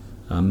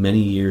many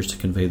years to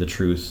convey the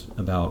truth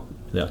about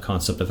that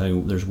concept of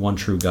having there's one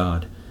true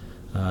God,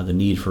 the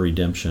need for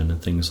redemption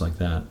and things like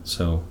that.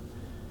 So,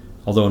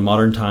 although in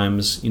modern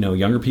times,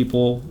 younger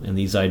people and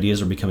these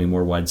ideas are becoming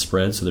more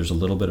widespread, so there's a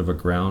little bit of a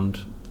ground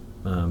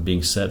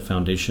being set,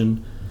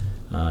 foundation.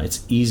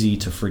 It's easy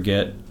to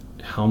forget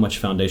how much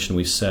foundation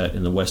we set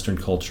in the Western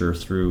culture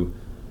through,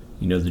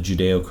 the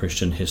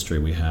Judeo-Christian history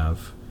we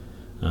have.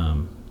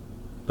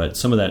 But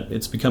some of that,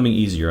 it's becoming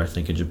easier, I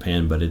think, in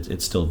Japan, but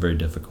it's still very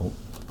difficult.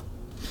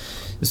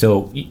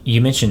 So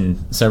you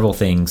mentioned several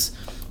things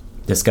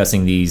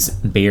discussing these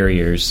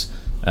barriers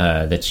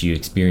that you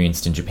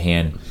experienced in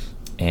Japan,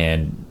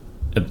 and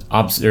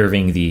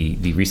observing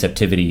the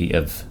receptivity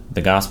of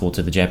the gospel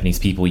to the Japanese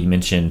people. You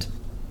mentioned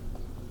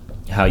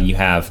how you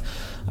have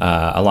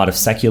a lot of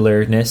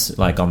secularness,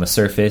 like on the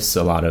surface,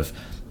 a lot of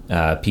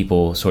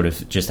people sort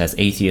of just as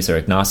atheists or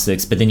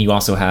agnostics, but then you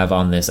also have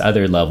on this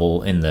other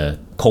level in the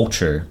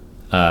culture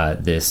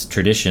this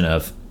tradition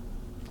of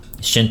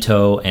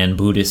Shinto and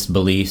Buddhist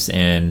beliefs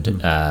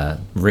and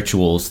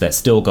rituals that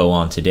still go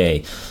on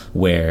today,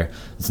 where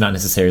it's not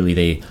necessarily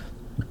they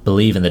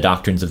believe in the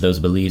doctrines of those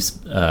beliefs,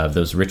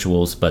 those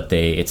rituals, but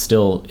it's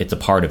a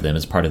part of them,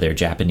 it's part of their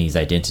Japanese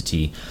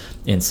identity.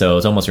 And so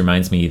it almost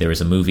reminds me, there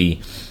was a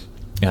movie,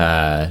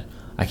 I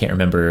can't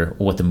remember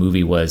what the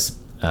movie was,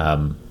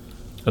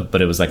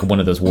 but it was like one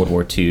of those World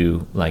War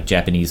II like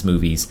Japanese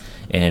movies,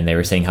 and they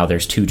were saying how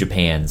there's two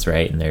Japans,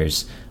 right? And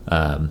there's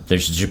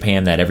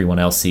Japan that everyone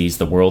else sees,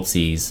 the world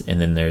sees, and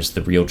then there's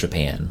the real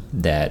Japan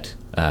that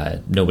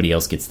nobody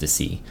else gets to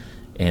see.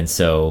 And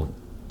so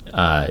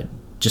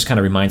just kind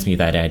of reminds me of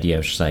that idea.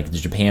 It's just like the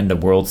Japan the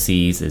world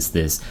sees is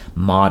this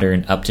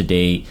modern,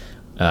 up-to-date,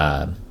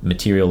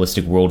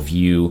 materialistic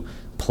worldview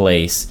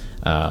place,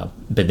 but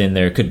then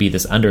there could be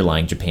this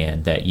underlying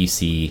Japan that you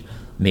see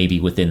maybe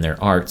within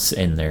their arts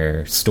and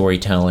their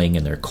storytelling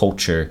and their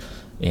culture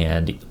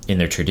and in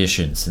their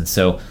traditions. And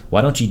so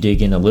why don't you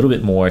dig in a little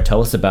bit more,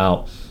 tell us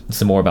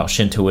some more about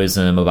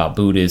Shintoism, about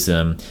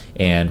Buddhism,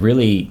 and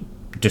really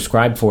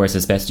describe for us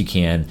as best you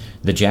can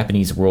the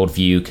Japanese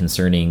worldview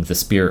concerning the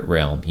spirit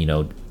realm,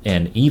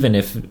 and even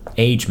if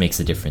age makes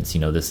a difference,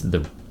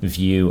 the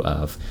view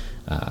of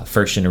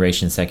first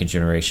generation, second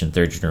generation,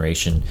 third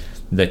generation,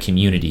 the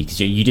community. Because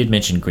you did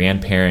mention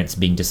grandparents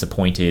being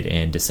disappointed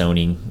and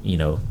disowning,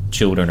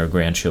 children or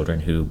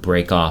grandchildren who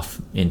break off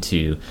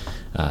into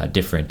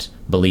different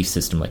belief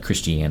system like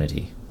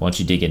Christianity. Why don't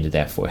you dig into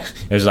that for us?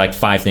 There's like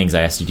 5 things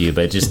I asked you to do,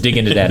 but just dig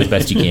into that as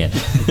best you can.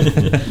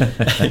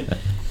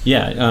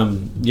 Yeah,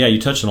 you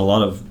touched on a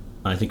lot of,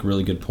 I think,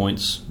 really good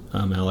points,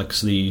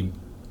 Alex.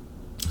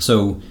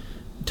 So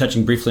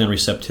touching briefly on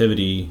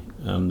receptivity,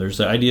 there's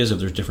the ideas of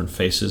there's different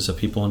faces of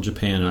people in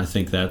Japan, and I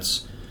think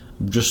that's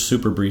just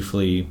super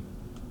briefly,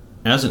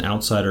 as an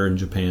outsider in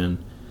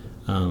Japan,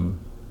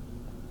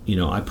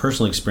 I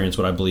personally experience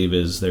what I believe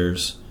is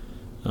there's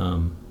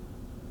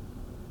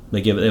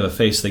they have a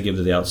face they give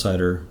to the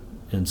outsider,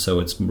 and so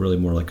it's really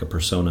more like a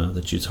persona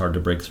that it's hard to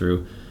break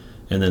through.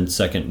 And then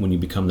second, when you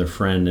become their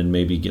friend and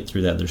maybe get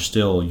through that, you're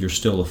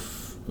still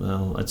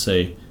I'd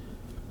say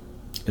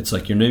it's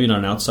like you're maybe not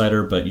an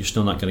outsider, but you're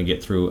still not going to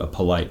get through a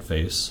polite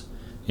face.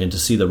 And to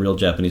see the real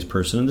Japanese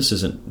person, and this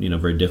isn't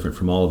very different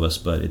from all of us,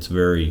 but it's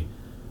very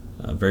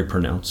very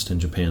pronounced in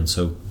Japan.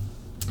 So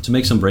to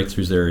make some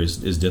breakthroughs there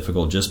is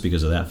difficult just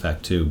because of that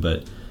fact too.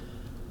 But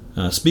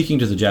speaking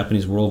to the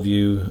Japanese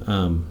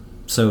worldview,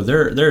 so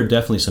there are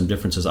definitely some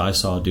differences I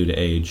saw due to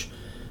age.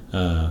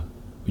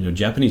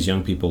 Japanese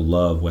young people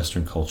love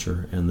Western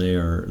culture, and they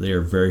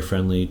are very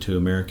friendly to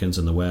Americans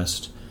in the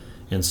West,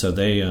 and so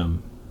they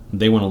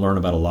want to learn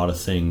about a lot of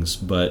things.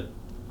 But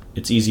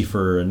it's easy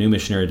for a new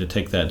missionary to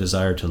take that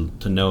desire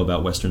to know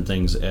about Western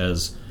things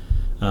as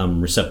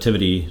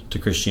receptivity to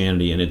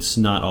Christianity, and it's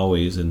not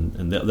always.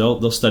 And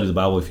they'll study the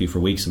Bible with you for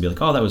weeks and be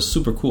like, "Oh, that was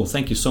super cool,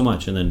 thank you so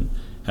much," and then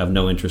have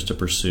no interest to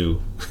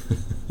pursue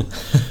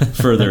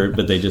further.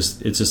 But it's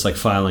just like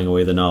filing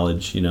away the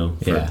knowledge.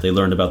 They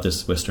learned about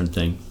this Western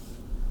thing.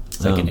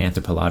 It's like an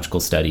anthropological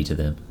study to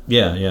them.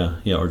 Yeah,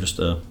 or just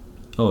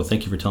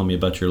thank you for telling me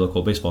about your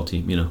local baseball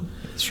team.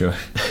 Sure.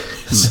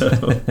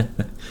 So,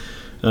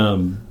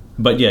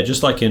 but yeah,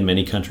 just like in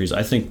many countries,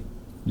 I think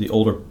the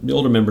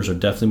older members are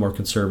definitely more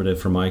conservative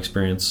from my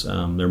experience.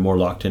 They're more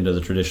locked into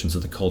the traditions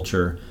of the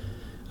culture.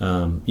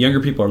 Younger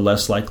people are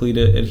less likely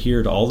to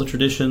adhere to all the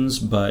traditions,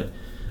 but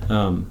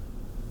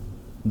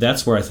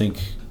that's where I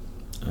think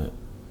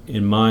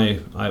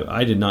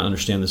I did not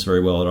understand this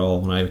very well at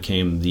all when I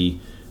came. The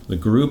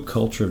group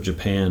culture of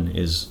Japan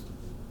is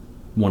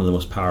one of the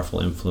most powerful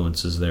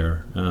influences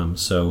there.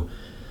 So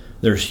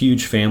there's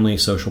huge family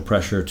social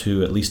pressure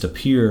to at least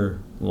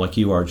appear like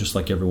you are, just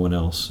like everyone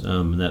else.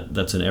 And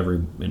that's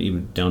and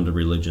even down to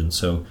religion.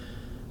 So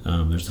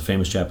there's the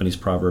famous Japanese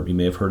proverb, you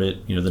may have heard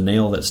it, the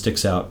nail that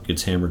sticks out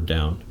gets hammered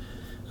down.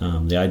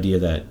 The idea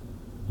that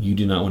you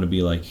do not want to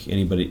be like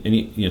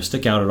anybody,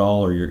 stick out at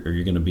all, or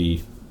you're going to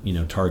be,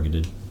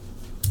 targeted.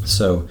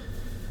 So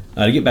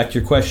to get back to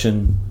your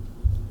question,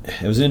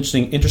 it was an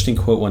interesting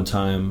quote one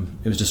time.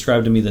 It was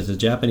described to me that the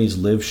Japanese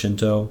live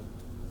Shinto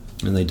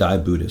and they die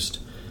Buddhist.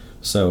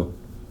 So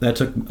that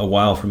took a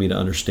while for me to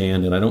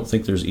understand, and I don't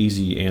think there's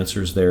easy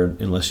answers there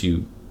unless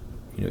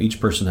each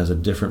person has a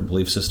different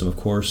belief system, of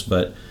course.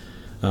 But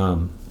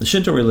the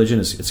Shinto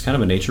religion it's kind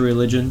of a nature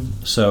religion.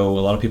 So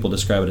a lot of people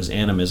describe it as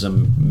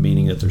animism,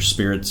 meaning that there's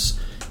spirits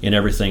in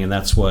everything, and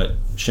that's what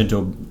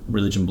Shinto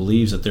religion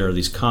believes, that there are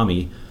these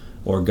kami,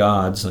 or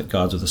gods, like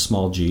gods with a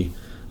small g,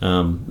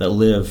 that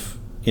live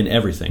in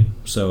everything.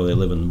 So they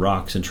live in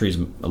rocks and trees,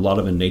 a lot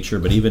of in nature,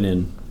 but even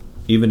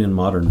in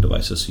modern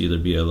devices. So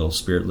there'd be a little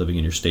spirit living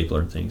in your stapler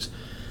and things.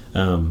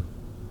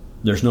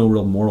 There's no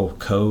real moral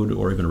code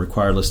or even a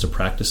required list of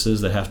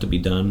practices that have to be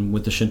done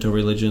with the Shinto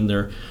religion.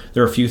 There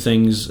are a few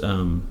things,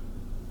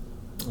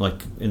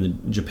 like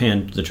in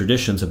Japan, the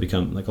traditions have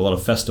become, like a lot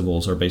of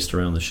festivals are based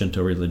around the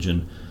Shinto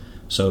religion.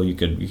 So you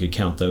could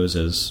count those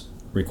as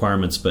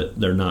requirements, but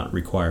they're not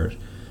required.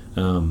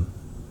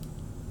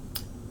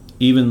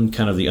 Even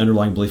kind of the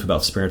underlying belief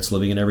about spirits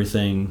living in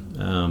everything,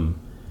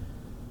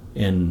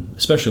 and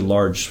especially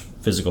large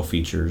physical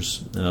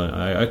features.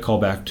 I call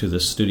back to the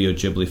Studio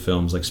Ghibli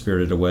films like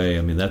Spirited Away.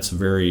 I mean, that's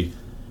very,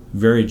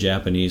 very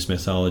Japanese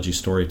mythology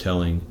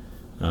storytelling.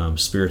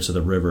 Spirits of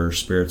the river,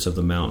 spirits of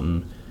the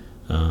mountain.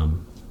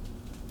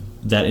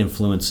 That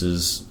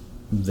influences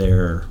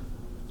their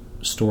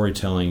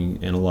storytelling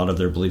and a lot of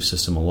their belief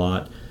system a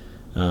lot.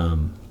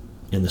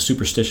 and the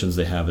superstitions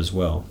they have as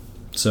well.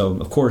 So,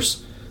 of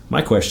course,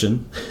 my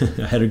question,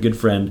 I had a good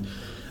friend,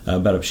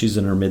 she's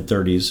in her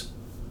mid-30s.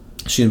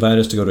 She invited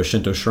us to go to a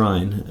Shinto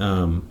shrine.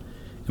 And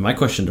my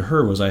question to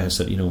her was, I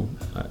said,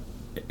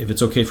 if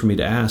it's okay for me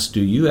to ask,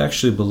 do you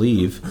actually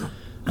believe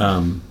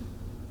in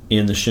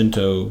the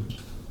Shinto,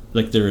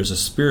 like there is a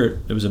spirit,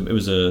 it was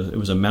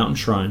a mountain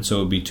shrine, so it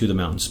would be to the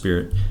mountain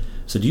spirit.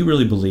 So do you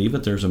really believe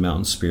that there's a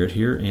mountain spirit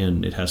here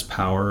and it has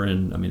power?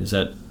 And is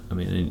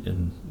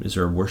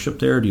there a worship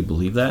there? Do you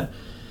believe that?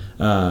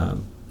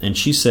 And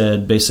she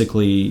said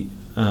basically,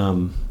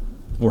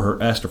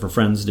 asked if her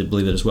friends did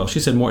believe it as well. She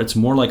said it's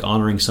more like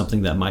honoring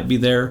something that might be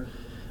there.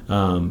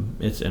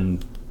 It's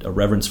a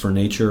reverence for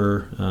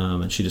nature,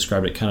 and she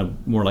described it kind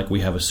of more like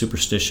we have a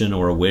superstition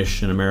or a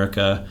wish in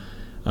America.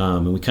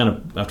 And we kind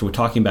of, after we're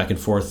talking back and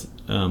forth,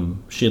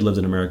 she had lived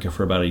in America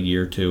for about a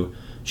year or two.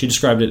 She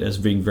described it as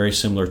being very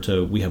similar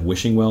to, we have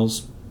wishing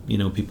wells.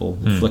 People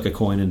flick a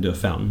coin into a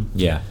fountain.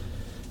 Yeah.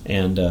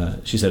 And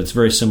she said it's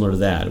very similar to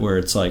that, where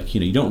it's like,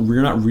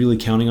 you're not really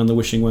counting on the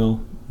wishing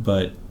well,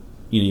 but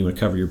you want to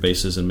cover your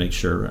bases and make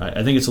sure.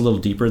 I think it's a little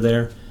deeper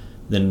there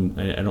than,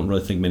 I don't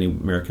really think many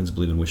Americans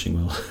believe in wishing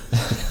well.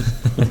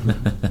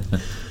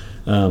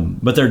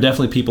 But there are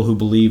definitely people who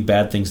believe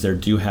bad things there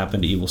do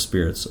happen to evil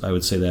spirits. I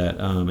would say that,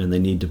 and they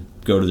need to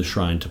go to the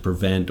shrine to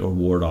prevent or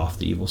ward off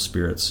the evil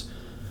spirits.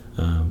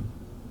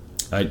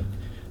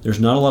 There's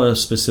not a lot of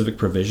specific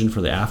provision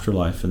for the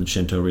afterlife in the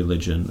Shinto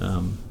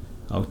religion.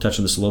 I'll touch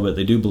on this a little bit.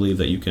 They do believe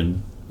that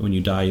when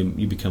you die,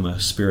 you become a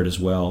spirit as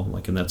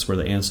well, and that's where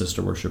the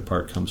ancestor worship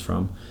part comes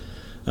from.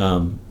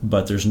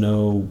 But there's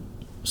no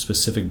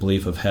specific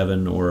belief of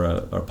heaven or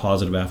a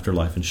positive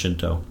afterlife in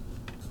Shinto.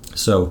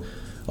 So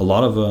a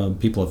lot of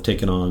people have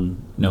taken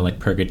on... No, like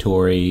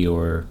purgatory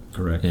or...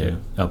 Correct, yeah.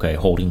 Okay,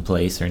 holding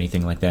place or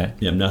anything like that?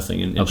 Yeah, nothing.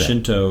 In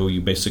Shinto,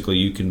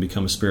 you can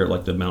become a spirit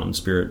like the mountain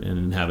spirit and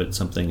inhabit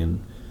something,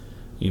 and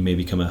you may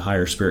become a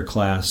higher spirit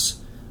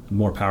class,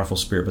 more powerful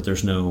spirit, but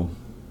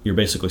you're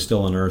basically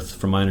still on Earth,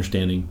 from my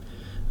understanding.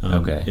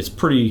 It's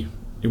pretty...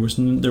 there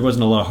wasn't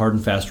a lot of hard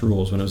and fast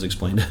rules when it was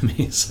explained to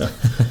me. So,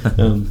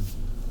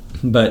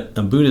 but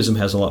Buddhism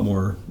has a lot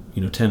more,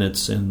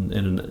 tenets and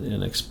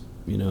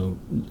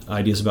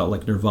ideas about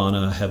like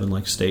nirvana,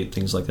 heaven-like state,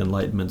 things like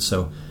enlightenment.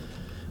 So,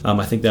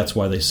 I think that's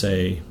why they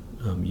say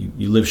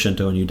you live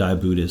Shinto and you die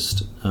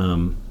Buddhist.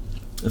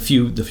 The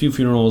few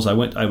funerals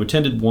I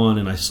attended one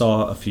and I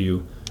saw a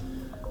few.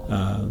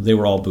 They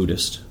were all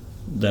Buddhist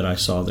that I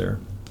saw there,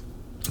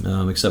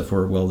 except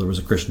for there was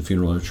a Christian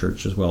funeral at a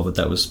church as well, but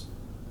that was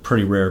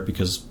pretty rare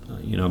because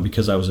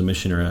because I was a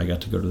missionary, I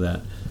got to go to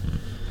that.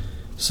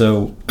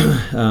 So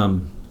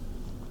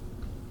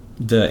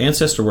the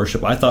ancestor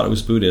worship, I thought it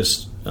was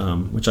Buddhist,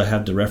 which I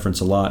had to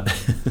reference a lot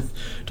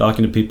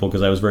talking to people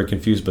because I was very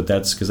confused. But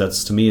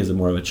that's to me is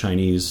more of a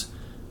Chinese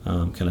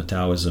kind of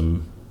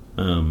Taoism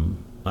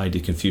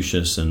idea,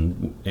 Confucius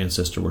and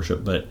ancestor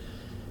worship. But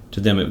to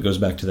them, it goes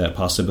back to that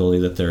possibility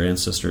that their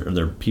ancestor or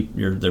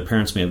their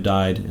parents may have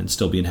died and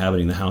still be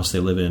inhabiting the house they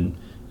live in,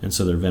 and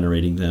so they're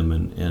venerating them,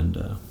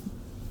 and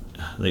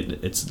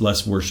it's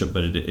less worship,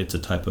 but it's a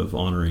type of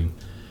honoring.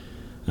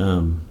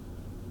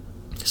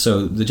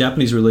 So the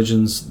Japanese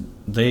religions,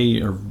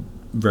 they are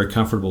very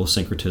comfortable with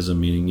syncretism,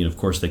 meaning, of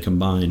course, they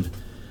combine.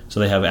 So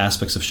they have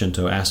aspects of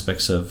Shinto,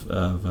 aspects of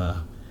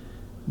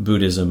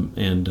Buddhism,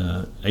 and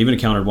I even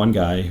encountered one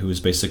guy who was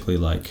basically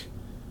like,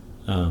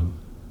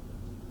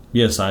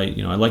 yes, I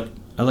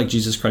like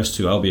Jesus Christ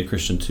too. I'll be a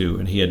Christian too,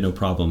 and he had no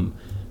problem.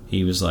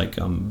 He was like,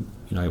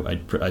 I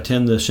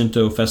attend the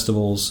Shinto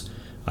festivals.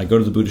 I go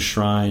to the Buddhist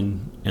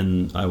shrine,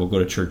 and I will go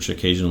to church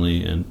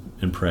occasionally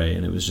and pray.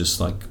 And it was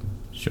just like,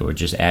 sure,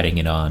 just adding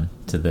it on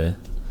to the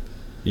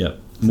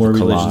more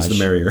religions the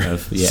merrier.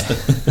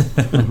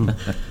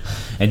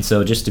 And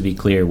so, just to be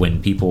clear,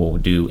 when people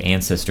do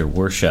ancestor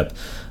worship,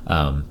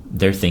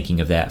 they're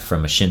thinking of that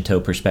from a Shinto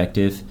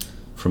perspective.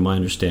 From my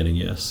understanding,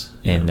 yes.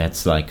 And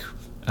that's like,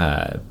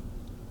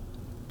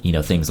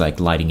 things like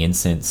lighting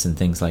incense and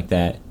things like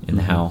that in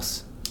the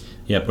house.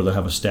 Yep, or they'll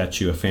have a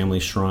statue, a family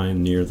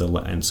shrine near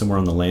and somewhere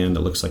on the land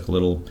that looks like a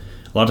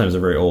lot of times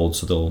they're very old,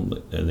 so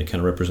they kind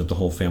of represent the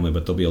whole family,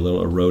 but there'll be a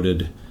little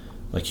eroded,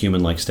 like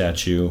human-like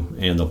statue,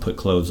 and they'll put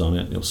clothes on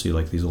it. You'll see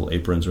like these little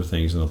aprons or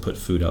things, and they'll put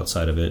food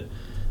outside of it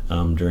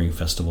during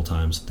festival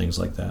times, things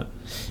like that.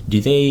 Do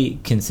they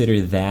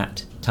consider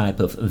that type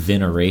of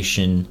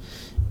veneration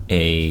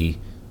a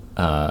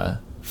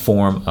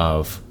form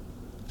of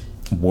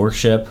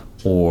worship,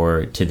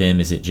 or to them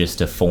is it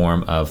just a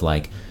form of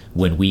like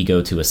when we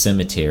go to a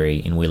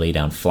cemetery and we lay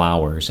down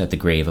flowers at the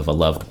grave of a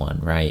loved one,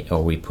 right?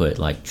 Or we put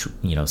like,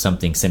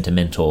 something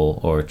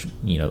sentimental or,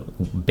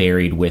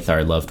 buried with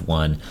our loved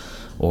one,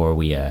 or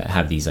we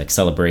have these like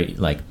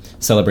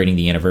celebrating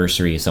the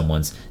anniversary of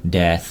someone's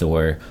death,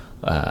 or,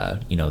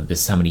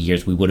 this is how many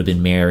years we would have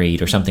been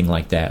married or something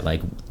like that.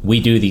 Like we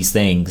do these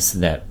things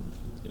that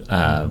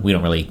we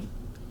don't really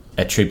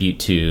attribute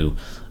to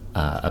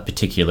a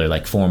particular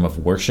like form of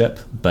worship,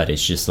 but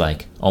it's just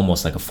like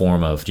almost like a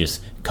form of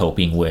just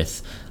coping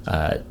with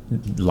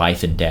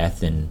life and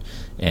death and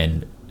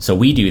So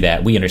we do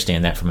that. We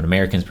understand that from an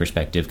American's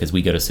perspective because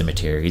we go to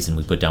cemeteries and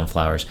we put down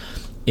flowers.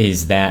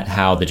 Is that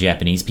how the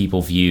Japanese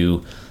people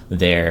view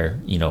their,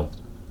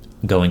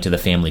 going to the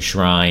family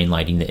shrine,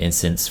 lighting the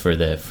incense for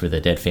the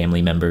dead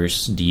family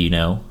members? Do you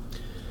know?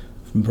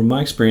 From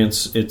my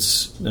experience,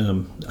 it's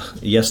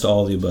yes to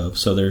all of the above.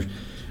 So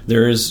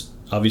there is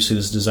obviously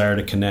this desire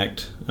to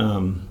connect,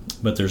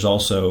 but there's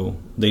also,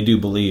 they do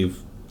believe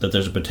that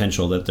there's a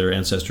potential that their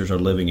ancestors are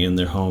living in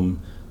their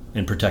home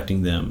and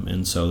protecting them,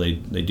 and so they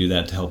do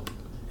that to help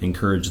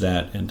encourage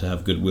that and to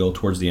have goodwill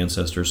towards the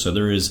ancestors. So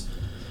there is,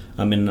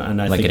 and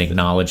I like think an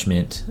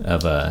acknowledgement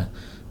of a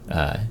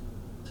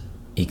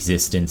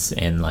existence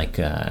and like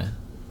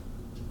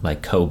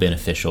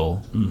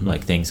co-beneficial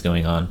like things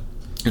going on.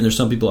 And there's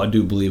some people I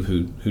do believe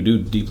who do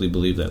deeply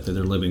believe that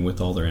they're living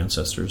with all their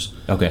ancestors.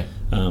 Okay.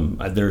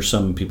 There are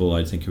some people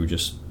I think who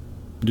just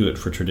do it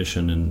for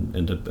tradition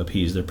and to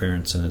appease their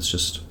parents, and it's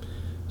just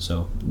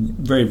so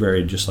very,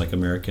 very just like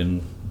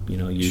American,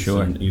 youth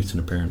and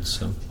their parents.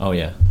 So. Oh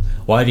yeah.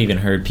 Well, I've even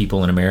heard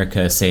people in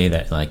America say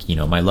that, like,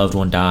 my loved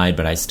one died,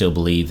 but I still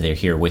believe they're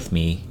here with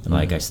me.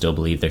 Like, I still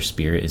believe their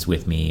spirit is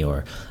with me,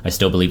 or I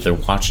still believe they're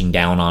watching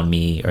down on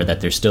me, or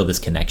that there's still this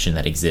connection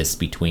that exists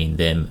between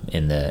them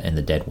and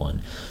the dead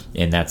one.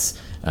 And that's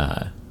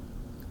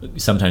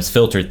sometimes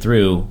filtered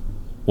through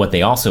what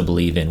they also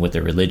believe in with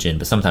their religion,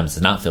 but sometimes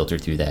it's not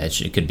filtered through that.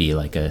 It could be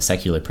like a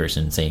secular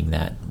person saying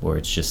that, or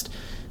it's just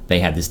they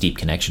had this deep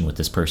connection with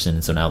this person,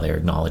 and so now they're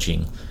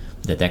acknowledging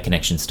that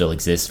connection still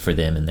exists for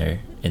them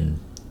and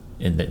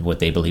what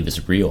they believe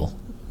is real.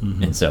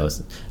 And so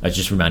it's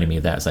just reminding me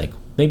of that. It's like,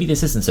 maybe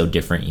this isn't so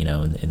different,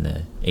 in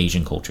the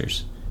Asian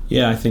cultures.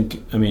 Yeah, I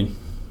think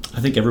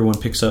everyone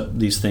picks up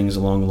these things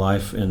along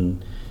life,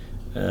 and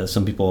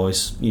some people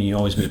always, you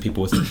always meet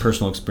people with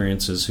personal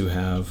experiences who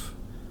have,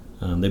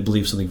 they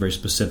believe something very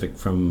specific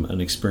from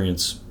an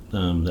experience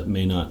that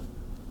may not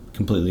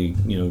completely,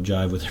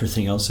 jive with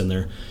everything else in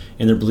their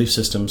belief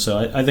system.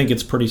 So I think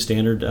it's pretty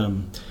standard.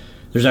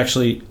 There's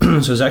actually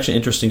an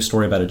interesting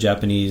story about a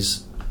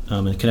Japanese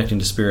and connecting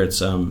to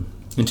spirits. In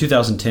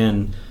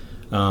 2010,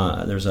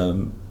 there's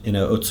in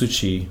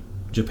Otsuchi,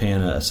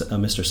 Japan, a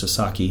Mr.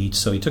 Sasaki.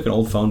 He took an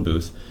old phone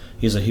booth.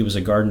 He was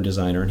a garden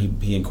designer,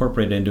 and he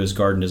incorporated it into his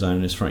garden design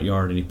in his front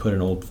yard, and he put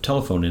an old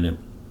telephone in it,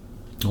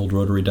 old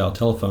rotary dial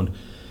telephone,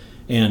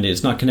 and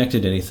it's not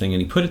connected to anything.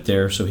 And he put it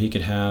there so he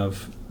could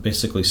have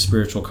basically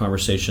spiritual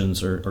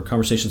conversations or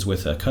conversations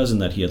with a cousin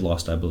that he had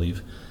lost, I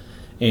believe.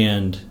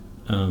 And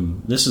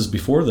this is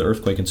before the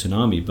earthquake and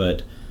tsunami,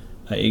 but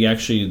it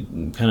actually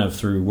kind of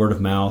through word of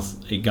mouth,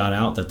 it got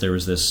out that there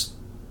was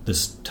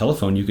this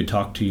telephone you could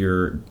talk to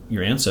your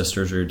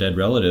ancestors or your dead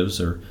relatives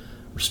or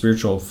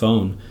spiritual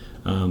phone.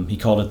 He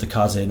called it the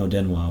Kaze no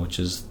Denwa, which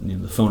is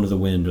the phone of the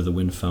wind or the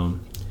wind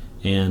phone.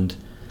 And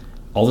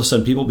all of a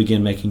sudden people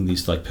began making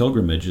these like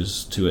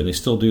pilgrimages to it. They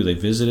still do. They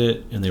visit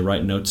it and they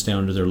write notes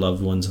down to their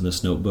loved ones in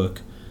this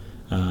notebook.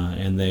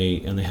 And they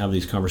have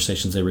these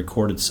conversations. They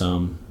recorded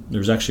some.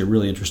 There's actually a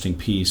really interesting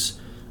piece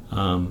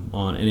on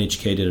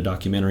NHK did a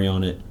documentary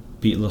on it,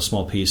 a little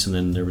small piece, and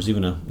then there was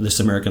even a This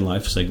American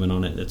Life segment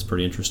on it that's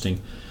pretty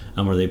interesting,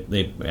 where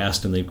they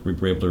asked and they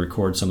were able to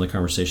record some of the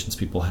conversations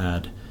people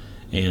had,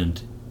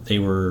 and they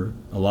were,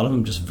 a lot of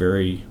them just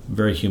very,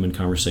 very human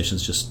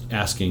conversations, just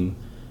asking,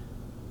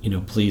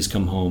 please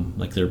come home,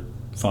 like their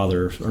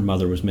father or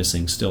mother was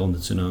missing still in the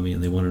tsunami,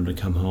 and they wanted them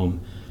to come home.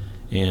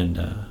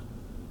 And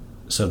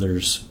so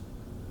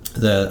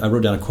I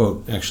wrote down a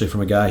quote actually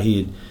from a guy.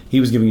 He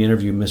was giving an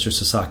interview with Mr.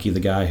 Sasaki, the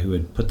guy who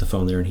had put the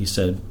phone there, and he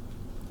said,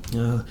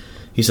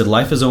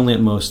 life is only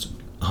at most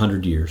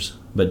 100 years,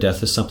 but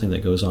death is something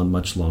that goes on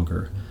much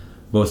longer,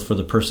 both for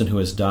the person who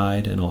has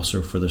died and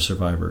also for the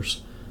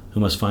survivors, who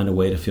must find a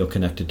way to feel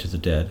connected to the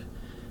dead.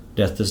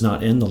 Death does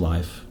not end the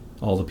life.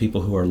 All the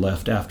people who are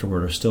left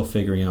afterward are still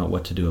figuring out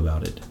what to do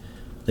about it.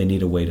 They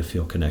need a way to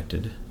feel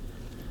connected.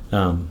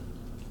 And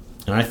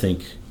I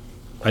think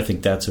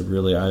that's a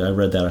really, I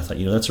read that, I thought,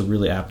 that's a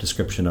really apt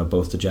description of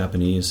both the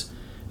Japanese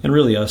and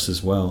really us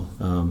as well.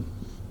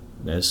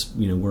 As,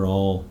 we're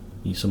all,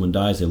 someone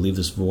dies, they leave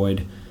this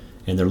void,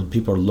 and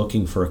people are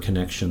looking for a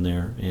connection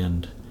there.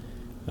 And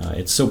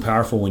it's so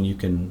powerful when you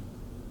can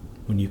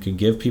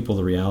give people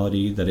the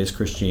reality that is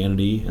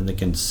Christianity, and they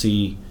can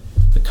see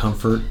the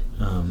comfort.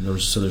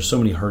 There's so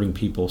many hurting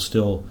people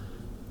still,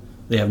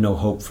 they have no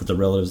hope for the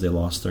relatives they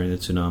lost during the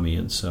tsunami.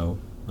 And so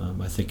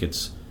I think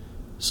it's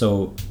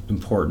so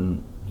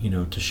important,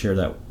 to share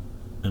that,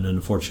 and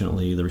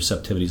unfortunately the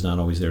receptivity is not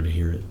always there to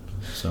hear it.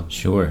 So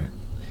sure.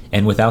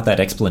 And without that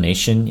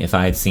explanation, if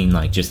I had seen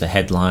like just a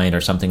headline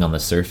or something on the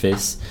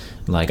surface,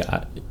 like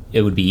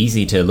it would be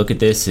easy to look at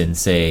this and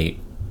say,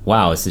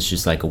 wow, is this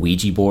just like a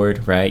Ouija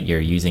board, right? You're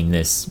using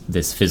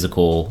this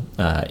physical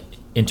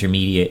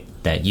intermediate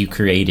that you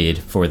created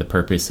for the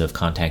purpose of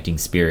contacting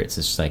spirits.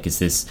 It's just like,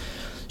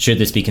 should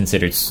this be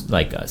considered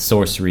like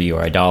sorcery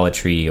or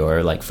idolatry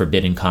or like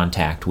forbidden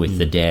contact with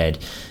the dead?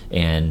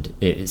 And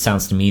it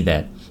sounds to me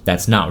that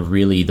that's not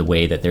really the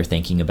way that they're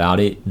thinking about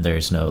it.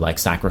 There's no like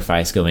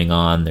sacrifice going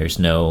on. There's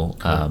no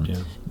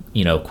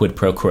quid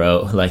pro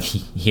quo, like,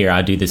 here,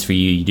 I do this for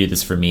you, you do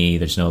this for me.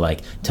 There's no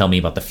like, tell me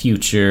about the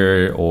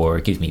future, or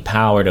give me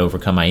power to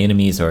overcome my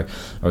enemies, or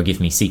give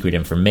me secret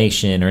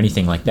information or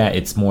anything like that.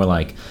 It's more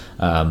like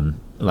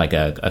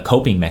a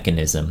coping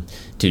mechanism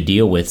to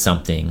deal with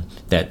something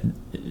that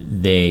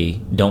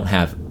they don't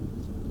have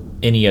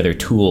any other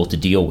tool to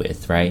deal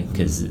with, right?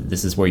 Because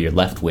this is where you're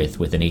left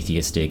with an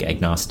atheistic,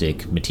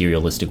 agnostic,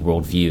 materialistic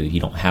worldview. You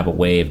don't have a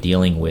way of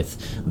dealing with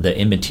the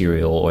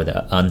immaterial or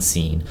the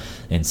unseen,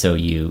 and so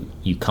you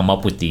come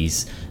up with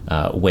these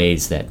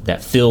ways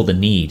that fill the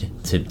need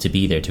to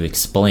be there to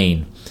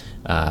explain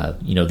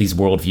these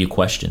worldview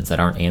questions that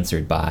aren't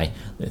answered by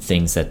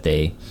things that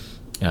they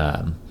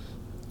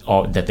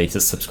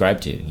just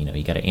subscribe to.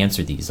 You got to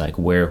answer these, like,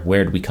 where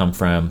did we come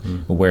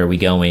from? Where are we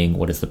going?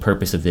 What is the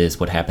purpose of this?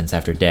 What happens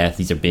after death?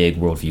 These are big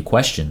worldview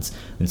questions.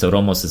 And so it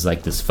almost is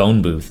like this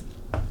phone booth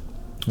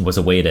was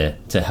a way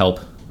to help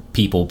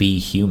people be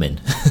human.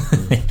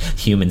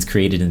 Humans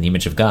created in the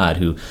image of God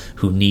who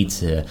need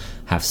to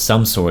have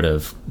some sort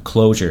of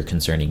closure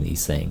concerning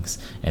these things.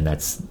 And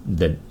that's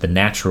the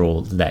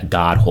natural, that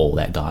God hole,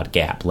 that God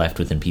gap left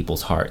within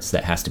people's hearts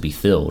that has to be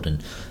filled.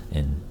 And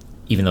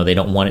even though they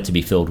don't want it to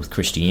be filled with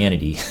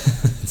Christianity,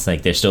 it's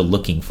like they're still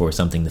looking for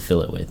something to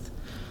fill it with.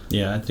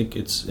 Yeah, I think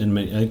I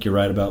think you're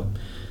right about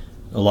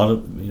a lot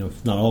of,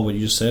 if not all what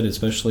you just said,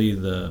 especially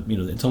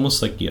it's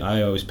almost like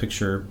I always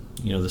picture,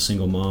 the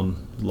single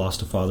mom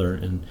lost a father,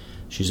 and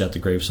she's at the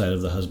graveside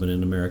of the husband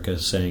in America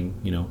saying,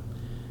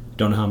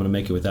 don't know how I'm going to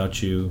make it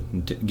without you,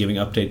 and giving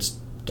updates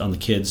on the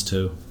kids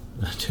to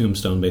a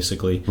tombstone,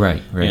 basically.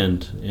 Right.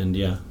 And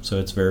yeah,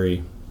 so it's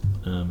very,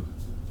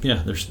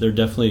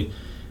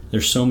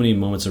 there's so many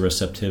moments of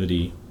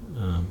receptivity,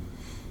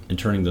 and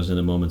turning those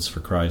into moments for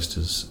Christ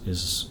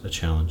is a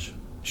challenge.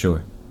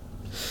 Sure.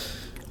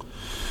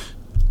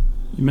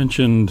 You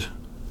mentioned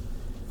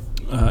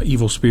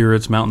evil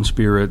spirits, mountain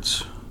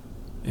spirits,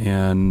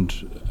 and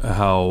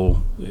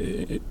how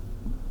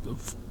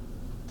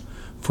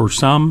for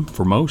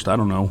most, I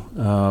don't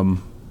know,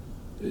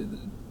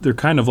 they're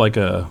kind of like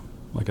a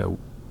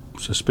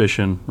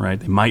suspicion, right?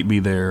 They might be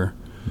there.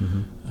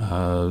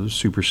 Mm-hmm.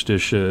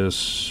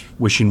 Superstitious,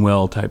 wishing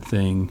well type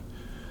thing,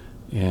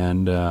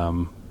 and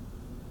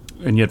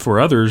yet for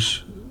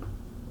others,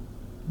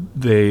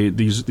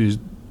 these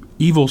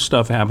evil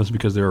stuff happens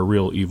because there are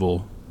real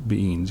evil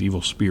beings,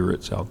 evil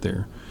spirits out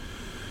there.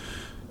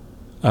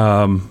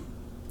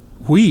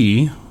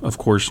 We, of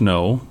course,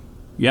 know,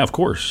 of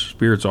course,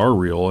 spirits are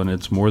real, and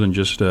it's more than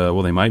just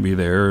they might be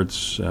there.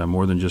 It's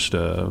more than just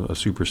a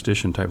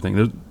superstition type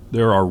thing.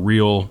 There are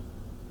real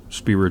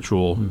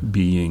spiritual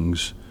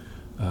beings.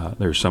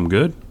 There's some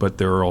good, but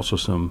there are also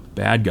some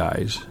bad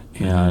guys.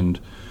 And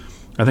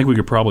I think we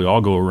could probably all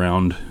go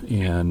around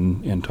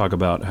and talk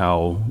about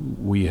how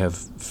we have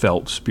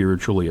felt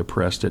spiritually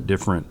oppressed at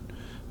different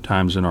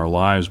times in our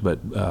lives.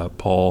 But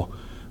Paul,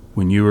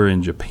 when you were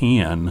in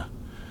Japan,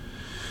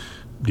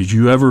 did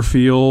you ever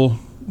feel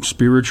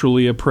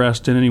spiritually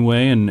oppressed in any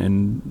way?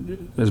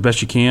 And as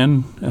best you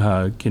can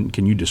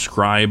you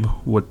describe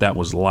what that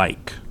was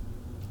like?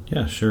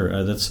 Yeah,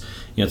 sure. That's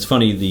it's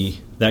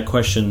funny, that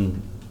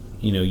question.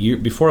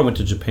 Before I went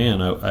to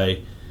Japan,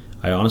 I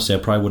honestly, I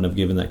probably wouldn't have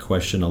given that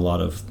question a lot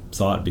of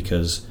thought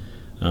because,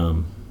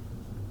 I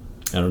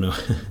don't know,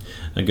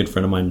 a good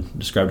friend of mine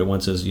described it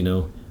once as,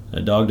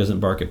 a dog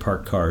doesn't bark at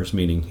parked cars,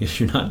 meaning if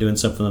you're not doing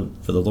something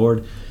for the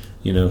Lord,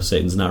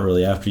 Satan's not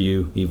really after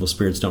you. Evil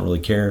spirits don't really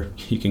care.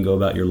 You can go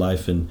about your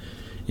life and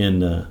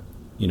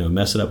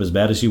mess it up as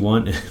bad as you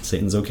want, and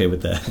Satan's okay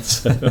with that.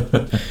 So,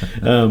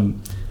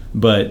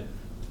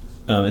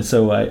 and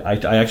so I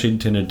actually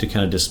tended to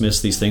kind of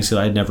dismiss these things because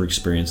I had never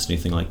experienced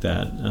anything like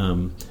that.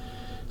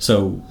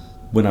 So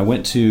when I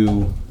went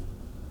to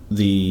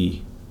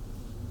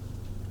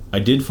I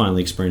did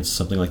finally experience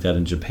something like that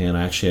in Japan.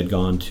 I actually had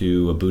gone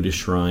to a Buddhist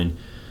shrine,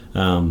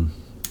 and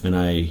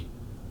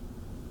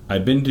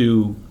I'd been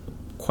to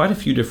quite a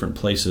few different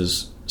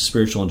places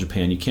spiritual in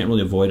Japan. You can't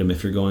really avoid them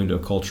if you're going to a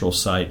cultural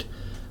site.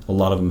 A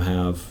lot of them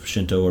have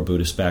Shinto or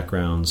Buddhist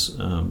backgrounds.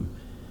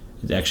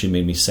 It actually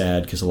made me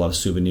sad because a lot of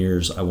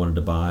souvenirs I wanted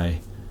to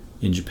buy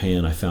in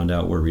Japan I found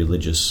out were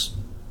religious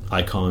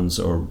icons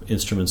or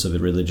instruments of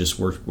religious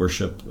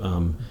worship.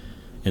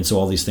 And so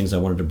all these things I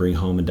wanted to bring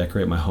home and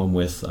decorate my home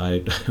with,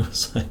 I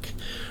was like,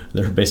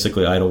 they're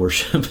basically idol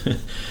worship.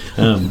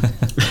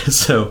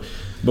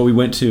 But we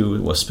went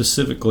to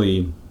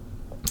specifically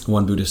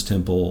one Buddhist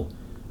temple,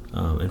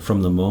 and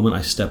from the moment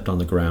I stepped on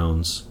the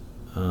grounds,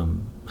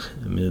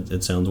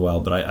 it sounds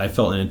wild, but I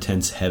felt an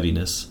intense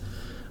heaviness.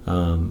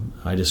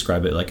 I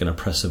describe it like an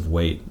oppressive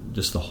weight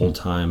just the whole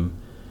time.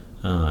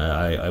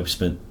 I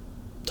spent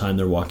time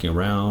there walking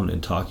around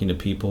and talking to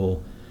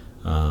people.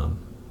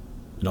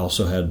 It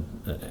also had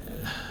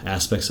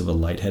aspects of a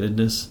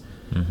lightheadedness.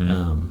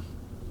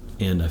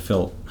 And I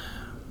felt,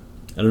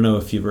 I don't know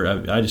if you've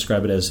ever, I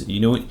describe it as,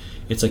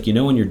 it's like,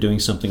 when you're doing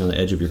something on the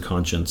edge of your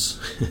conscience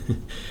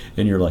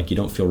and you're like, you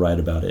don't feel right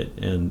about it.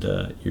 And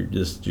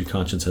your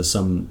conscience has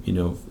some,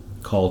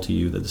 call to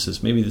you that this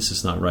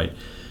is not right.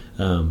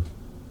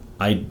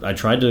 I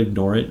tried to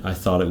ignore it. I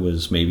thought it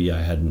was maybe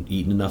I hadn't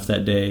eaten enough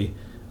that day.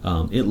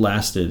 It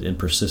lasted and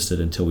persisted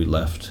until we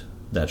left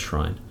that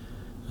shrine.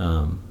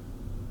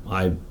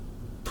 I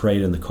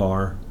prayed in the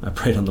car. I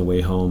prayed on the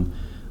way home,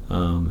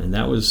 and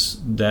that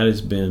was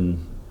the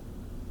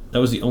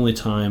only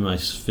time I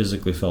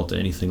physically felt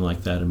anything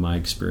like that in my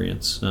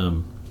experience.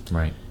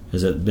 Right.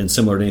 Has it been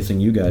similar to anything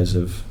you guys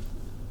have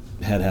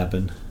had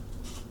happen?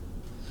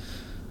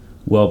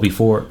 Well,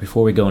 before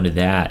we go into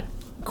that,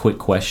 quick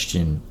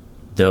question: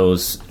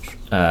 those,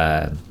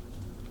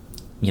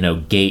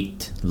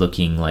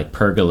 gate-looking like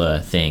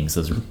pergola things.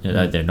 Those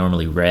they're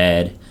normally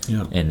red,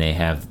 yeah. And they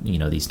have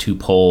these two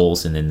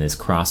poles and then this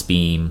cross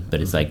beam,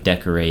 but it's like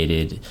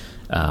decorated.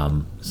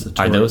 It's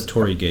the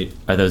Torii Gate.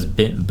 Are those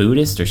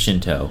Buddhist or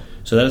Shinto?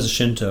 So that is a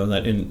Shinto.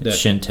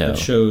 Shinto. That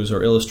shows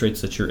or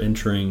illustrates that you're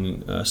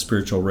entering a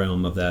spiritual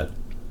realm of that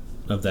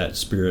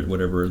spirit,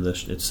 whatever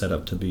it's set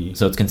up to be.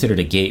 So it's considered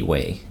a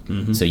gateway.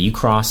 Mm-hmm. So you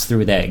cross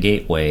through that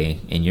gateway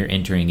and you're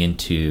entering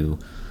into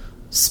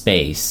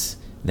space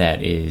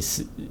that is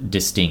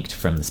distinct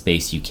from the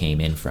space you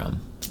came in from.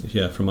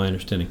 Yeah, from my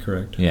understanding,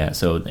 correct. Yeah,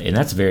 so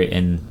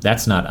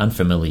that's not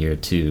unfamiliar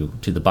to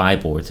the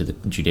Bible or to the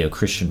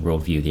Judeo-Christian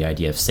worldview, the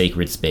idea of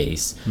sacred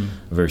space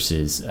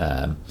versus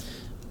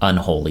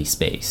unholy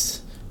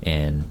space,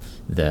 and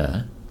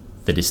the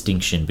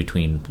distinction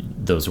between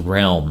those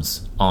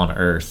realms on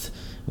Earth.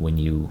 When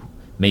you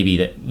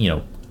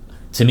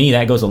to me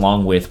that goes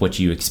along with what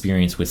you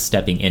experience with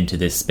stepping into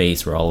this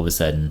space where all of a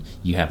sudden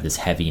you have this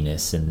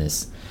heaviness and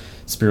this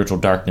spiritual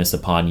darkness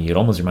upon you. It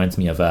almost reminds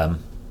me of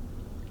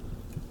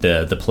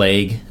the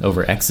plague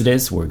over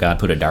Exodus, where God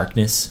put a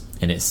darkness,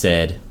 and it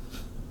said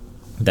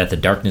that the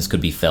darkness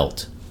could be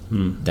felt,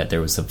 that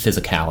there was some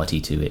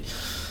physicality to it.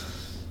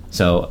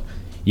 So,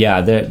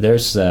 yeah,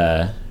 there's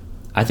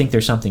I think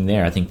there's something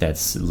there. I think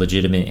that's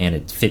legitimate, and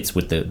it fits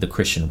with the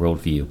Christian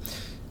worldview.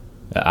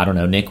 I don't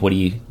know, Nick.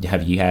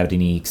 Have you had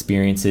any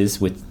experiences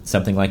with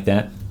something like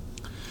that?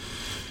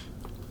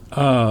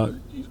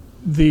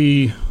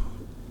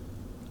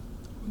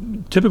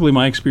 Typically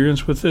my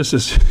experience with this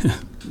is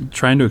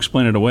trying to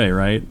explain it away,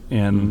 right?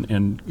 And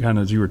kind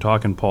of as you were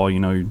talking, Paul,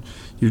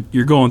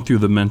 you're going through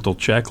the mental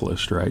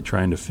checklist, right?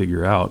 Trying to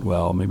figure out,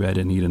 well, maybe I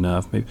didn't eat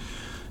enough,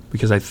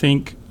 because I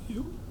think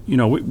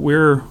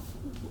we're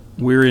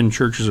in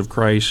Churches of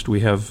Christ.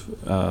 We have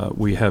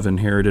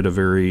inherited a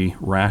very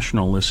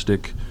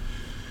rationalistic,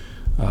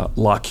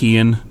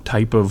 Lockean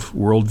type of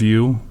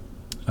worldview,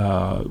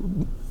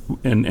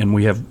 and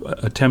we have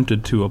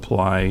attempted to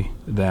apply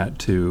that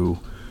to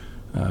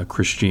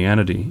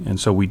Christianity, and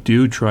so we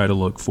do try to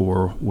look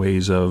for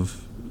ways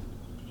of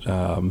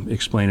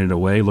explaining it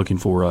away, looking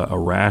for a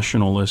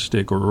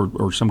rationalistic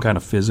or some kind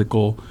of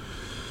physical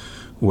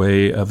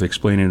way of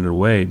explaining it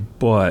away.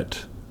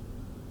 But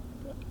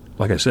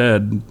like I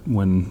said,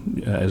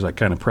 as I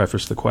kind of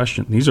prefaced the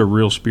question, these are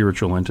real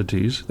spiritual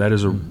entities. That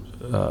is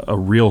a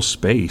real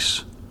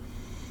space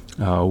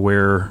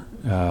where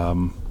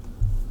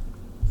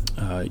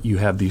you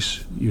have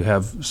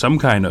some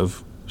kind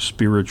of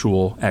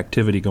spiritual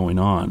activity going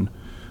on,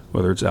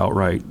 whether it's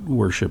outright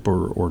worship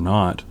or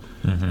not.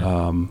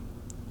 Mm-hmm.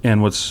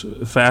 And what's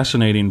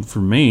fascinating for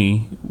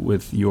me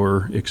with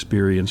your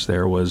experience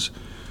there was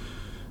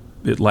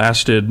it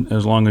lasted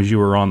as long as you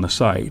were on the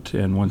site,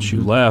 and once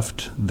you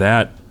left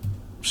that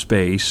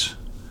space,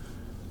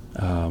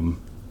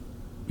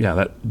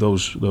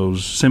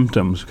 those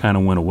symptoms kind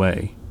of went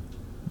away.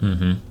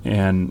 Mm-hmm.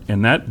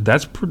 And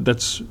that's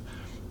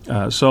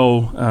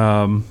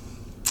so.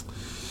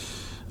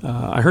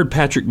 I heard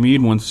Patrick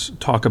Mead once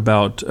talk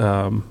about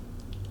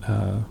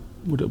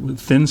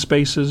thin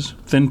places,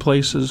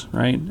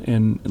 right?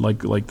 And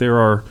like there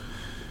are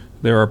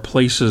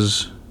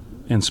places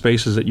and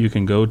spaces that you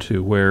can go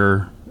to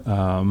where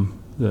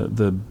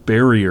the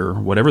barrier,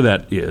 whatever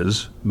that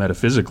is,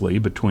 metaphysically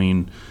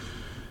between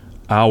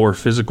our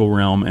physical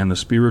realm and the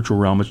spiritual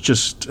realm, it's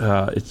just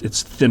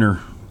it's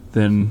thinner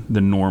than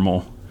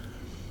normal,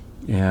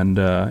 and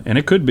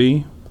it could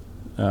be.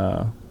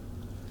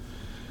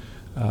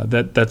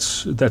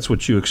 That's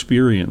what you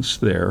experienced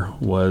there,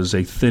 was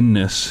a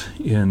thinness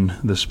in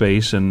the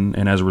space,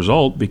 and as a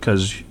result,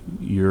 because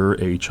you're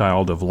a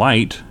child of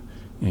light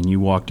and you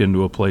walked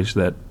into a place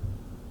that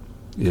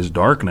is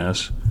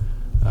darkness,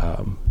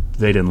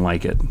 they didn't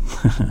like it.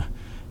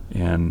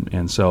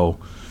 and so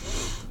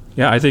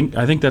I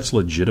think that's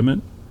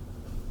legitimate.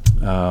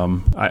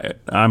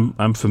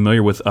 I'm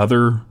familiar with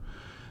other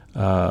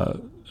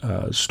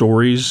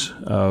stories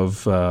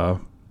of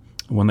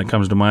one that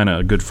comes to mind.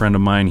 A good friend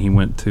of mine, he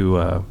went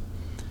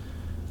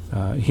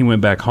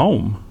back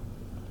home,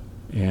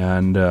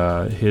 and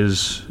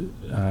his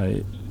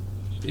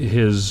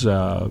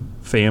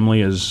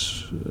family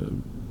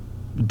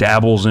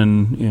dabbles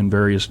in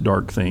various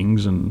dark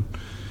things, and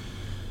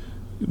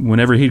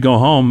whenever he'd go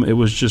home, it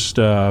was just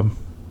kind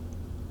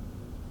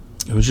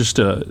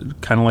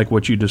of like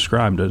what you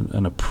described,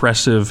 an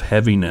oppressive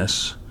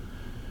heaviness,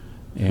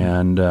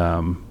 and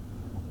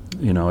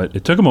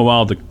it took him a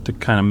while to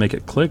kind of make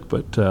it click,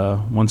 but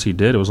once he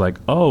did, it was like,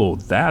 oh,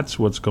 that's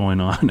what's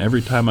going on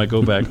every time I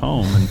go back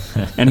home.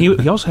 And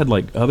he also had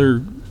like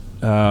other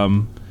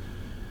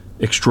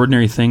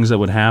extraordinary things that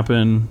would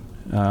happen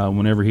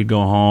whenever he'd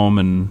go home,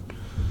 and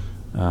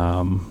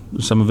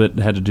some of it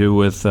had to do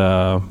with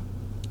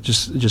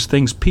just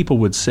things people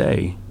would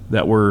say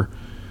that were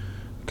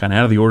kind of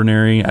out of the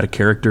ordinary, out of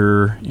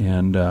character,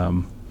 and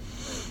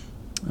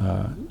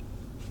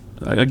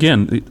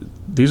again,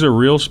 these are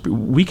real.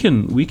 We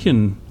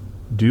can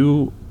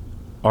do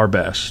our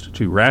best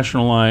to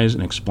rationalize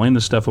and explain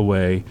the stuff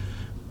away,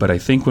 but I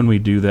think when we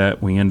do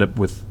that, we end up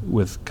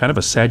with kind of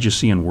a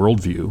Sadducean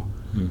worldview,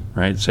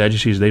 right?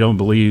 Sadducees, they didn't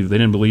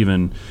believe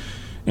in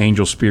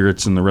angel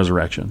spirits and the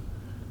resurrection.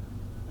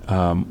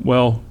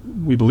 Well,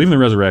 we believe in the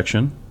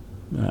resurrection.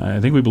 I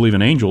think we believe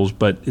in angels,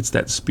 but it's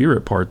that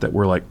spirit part that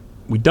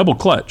we double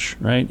clutch,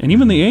 right? And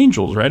even the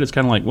angels, right? It's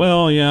kind of like,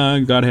 well, yeah,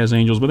 God has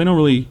angels, but they don't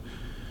really,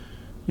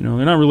 they're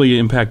not really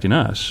impacting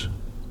us.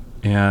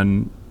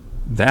 And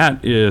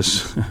that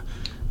is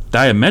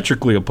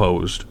diametrically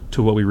opposed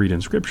to what we read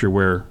in Scripture,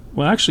 where,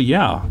 well, actually,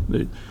 yeah,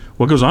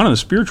 what goes on in the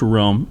spiritual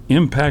realm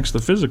impacts the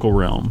physical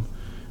realm.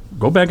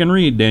 Go back and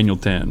read Daniel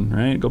 10,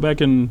 right? Go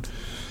back and...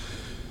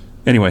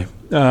 Anyway,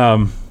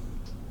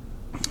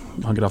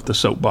 I'll get off the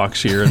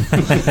soapbox here.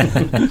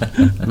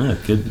 No,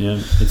 good.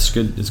 Yeah, it's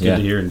good. It's good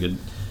to hear and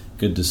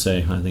good to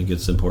say. I think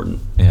it's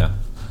important. Yeah,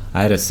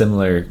 I had a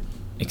similar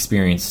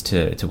experience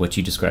to what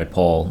you described,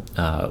 Paul,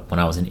 when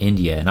I was in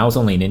India, and I was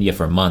only in India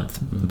for a month,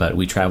 but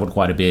we traveled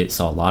quite a bit,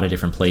 saw a lot of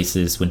different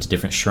places, went to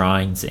different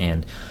shrines,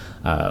 and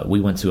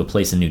we went to a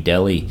place in New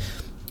Delhi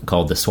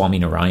called the Swami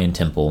Narayan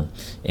Temple,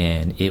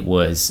 and it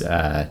was,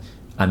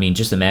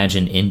 just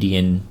imagine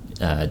Indian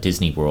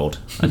Disney World.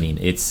 I mean,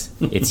 it's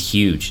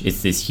huge.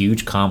 It's this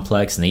huge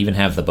complex, and they even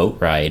have the boat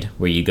ride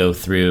where you go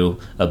through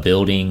a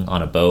building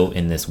on a boat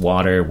in this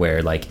water,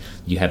 where like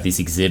you have these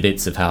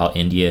exhibits of how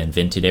India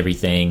invented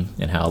everything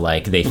and how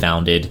like they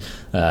founded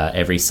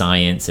every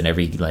science and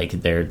every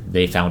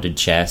they founded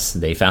chess.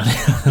 They founded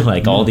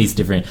like all these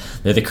different.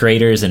 They're the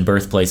creators and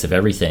birthplace of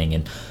everything,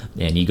 and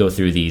you go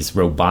through these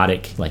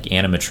robotic like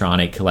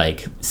animatronic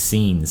like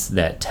scenes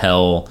that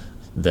tell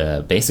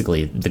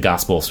basically the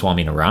gospel of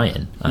Swami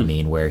Narayan. I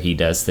mean, where he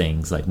does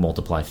things like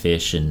multiply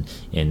fish and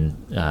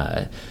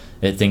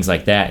things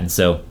like that. And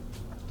so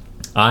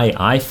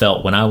I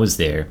felt when I was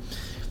there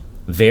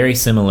very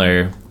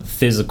similar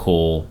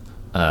physical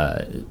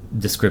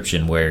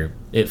description, where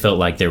it felt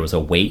like there was a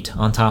weight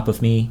on top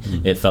of me.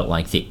 It felt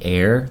like the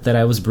air that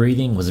I was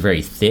breathing was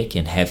very thick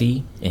and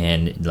heavy,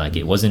 and like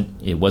it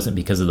wasn't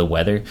because of the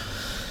weather.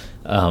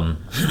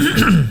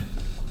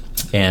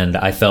 And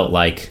I felt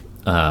like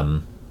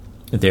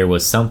there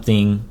was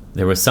something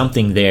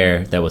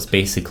there that was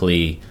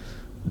basically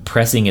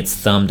pressing its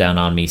thumb down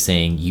on me,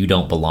 saying, "You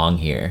don't belong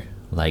here.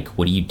 Like,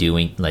 what are you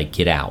doing? Like,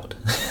 get out.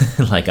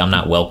 Like, I'm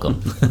not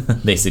welcome,"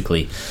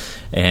 basically.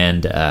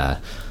 And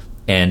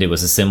it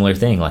was a similar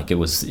thing. Like,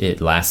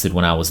 it lasted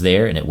when I was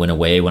there, and it went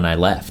away when I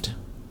left.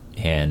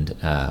 And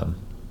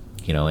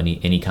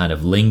any kind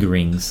of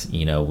lingerings,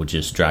 would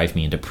just drive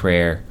me into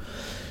prayer.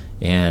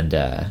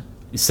 And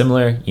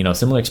similar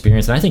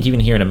experience. And I think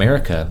even here in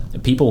America,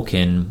 people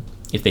can,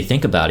 if they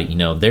think about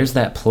it, there's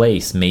that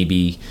place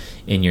maybe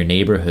in your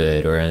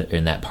neighborhood or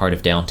in that part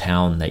of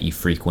downtown that you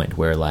frequent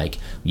where like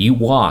you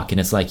walk and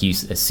it's like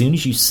as soon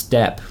as you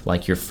step,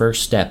 like your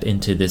first step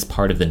into this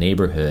part of the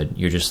neighborhood,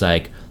 you're just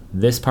like,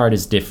 this part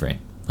is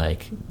different.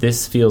 Like,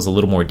 this feels a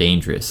little more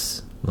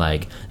dangerous.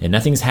 Like, and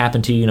nothing's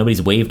happened to you.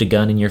 Nobody's waved a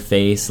gun in your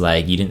face.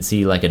 Like, you didn't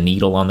see like a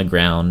needle on the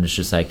ground. It's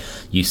just like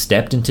you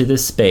stepped into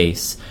this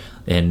space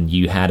and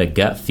you had a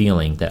gut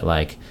feeling that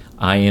like,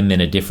 I am in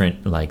a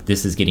different, like,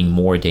 this is getting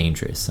more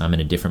dangerous. I'm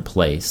in a different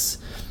place.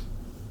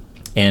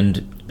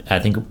 And I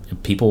think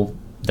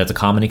that's a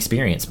common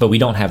experience, but we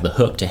don't have the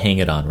hook to hang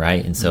it on,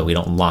 right? And so we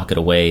don't lock it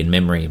away in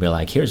memory. We're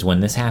like, here's when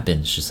this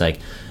happens. It's just like,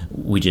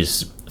 we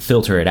just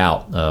filter it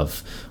out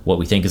of what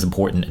we think is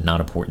important and not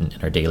important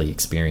in our daily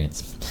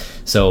experience.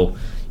 So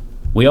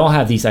we all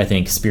have these, I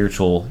think,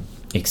 spiritual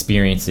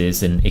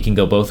experiences, and it can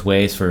go both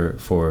ways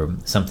for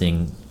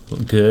something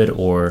good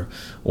or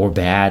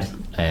bad.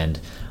 And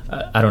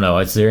I don't know,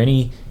 is there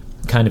any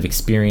kind of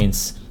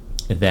experience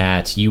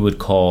that you would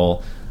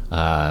call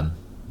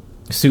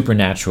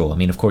supernatural? I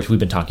mean, of course, we've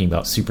been talking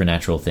about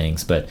supernatural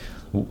things, but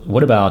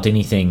what about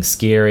anything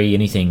scary,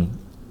 anything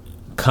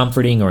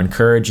comforting or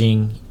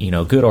encouraging,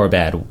 good or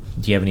bad?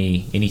 Do you have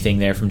anything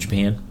there from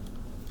Japan?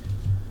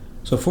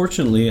 So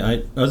fortunately,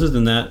 other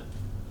than that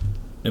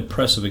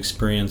impressive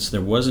experience,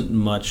 there wasn't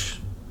much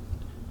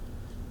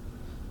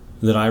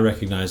that I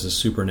recognize as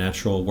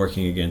supernatural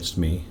working against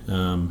me.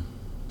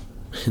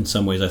 In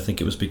some ways, I think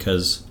it was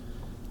because,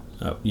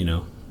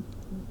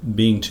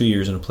 being 2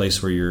 years in a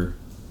place where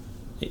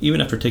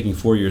even after taking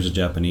 4 years of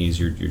Japanese,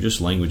 your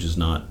just language is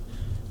not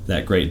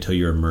that great until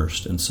you're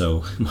immersed. And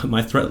so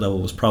my threat level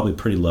was probably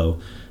pretty low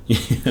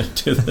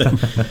to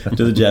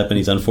the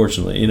Japanese,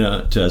 unfortunately,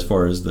 as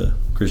far as the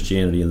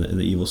Christianity and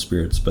the evil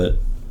spirits. But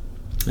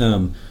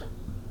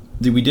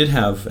we did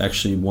have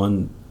actually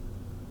one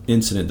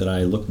incident that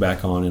I look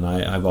back on, and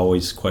I've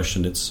always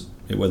questioned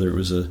whether it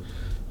was a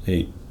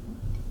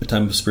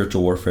time of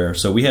spiritual warfare.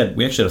 So we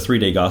actually had a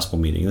 3-day gospel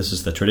meeting. This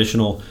is the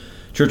traditional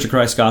Church of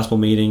Christ gospel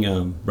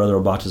meeting. Brother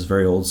Obata is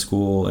very old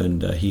school,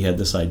 and he had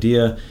this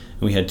idea.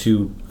 And we had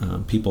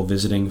 2 people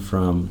visiting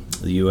from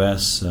the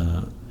U.S.,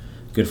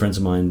 good friends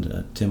of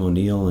mine, Tim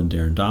O'Neill and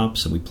Darren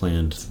Dops, and we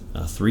planned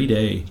a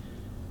 3-day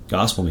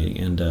gospel meeting.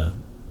 And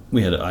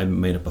I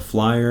made up a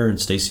flyer, and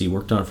Stacy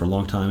worked on it for a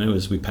long time.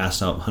 And we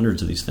passed out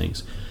hundreds of these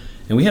things,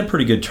 and we had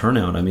pretty good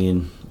turnout. I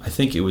mean, I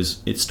think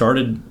it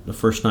started the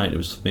first night, it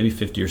was maybe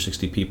 50 or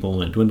 60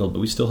 people, and it dwindled, but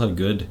we still had a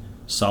good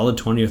solid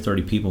 20 or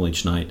 30 people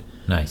each night.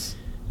 Nice.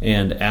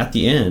 And at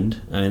the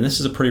end, and this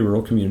is a pretty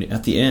rural community,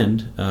 at the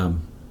end,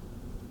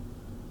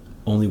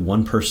 only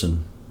one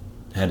person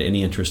had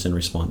any interest in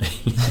responding.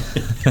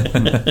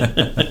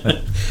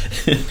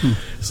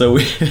 So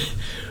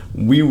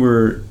we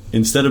were,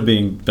 instead of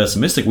being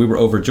pessimistic, we were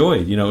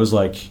overjoyed. It was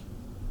like,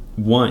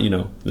 this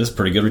is a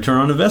pretty good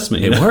return on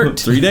investment. It worked.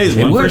 3 days,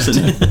 one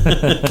person.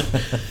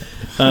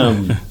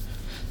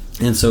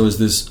 And so it was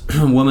this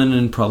woman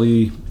in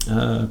probably,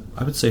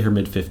 I would say her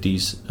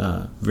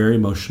mid-50s, very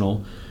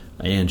emotional,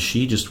 and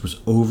she just was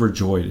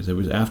overjoyed. It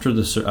was after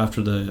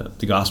the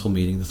gospel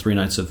meeting, the 3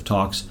 nights of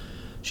talks,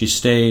 she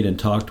stayed and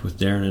talked with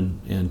Darren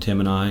and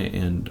Tim and I,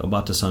 and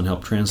Obata-san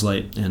helped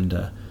translate,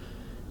 and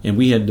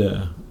we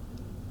had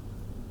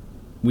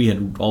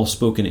all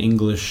spoken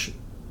English.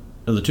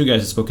 The 2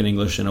 guys had spoken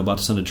English, and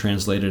Obata-san had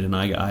translated, and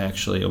I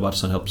actually,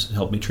 Obata-san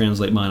helped me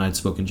translate mine. I'd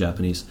spoken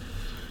Japanese.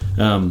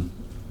 And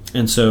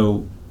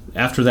so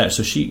after that,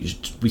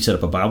 we set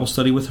up a Bible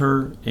study with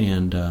her,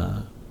 and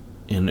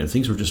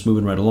things were just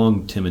moving right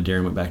along. Tim and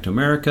Darren went back to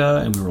America,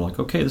 and we were like,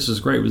 okay, this is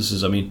great.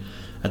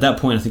 At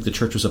that point, I think the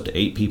church was up to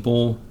 8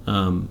 people,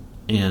 and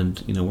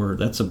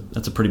that's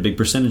a pretty big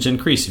percentage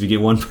increase if you get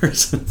one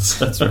person.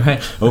 So that's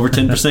right. Over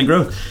 10%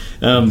 growth.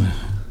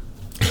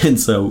 And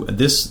so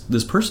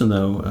this person,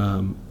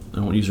 though, I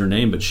won't use her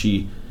name, but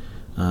she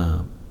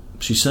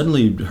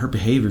suddenly, her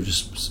behavior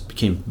just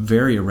became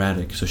very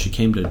erratic. So she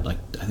came to,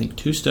 I think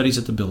 2 studies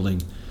at the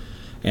building,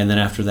 and then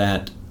after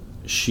that,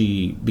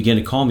 she began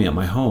to call me at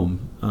my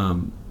home,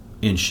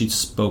 and she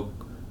spoke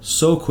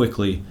so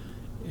quickly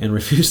and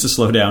refused to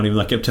slow down. Even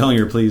I kept telling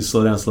her, please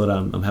slow down,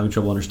 I'm having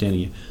trouble understanding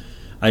you.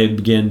 I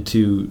began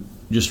to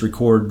just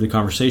record the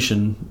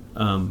conversation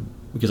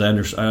because I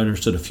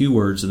understood a few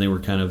words, and they were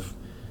kind of,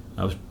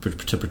 I was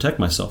to protect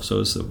myself. So it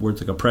was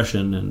words like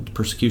oppression and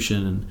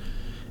persecution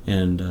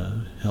and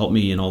help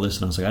me and all this.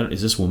 And I was like,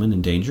 is this woman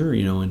in danger?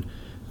 And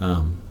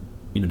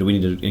do we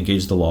need to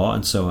engage the law?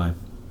 And so I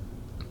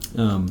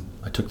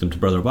took them to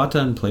Brother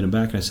Obata and played him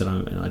back. And I said,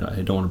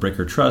 I don't want to break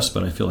her trust,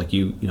 but I feel like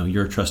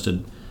you're a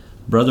trusted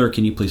brother.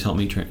 Can you please help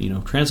me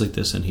translate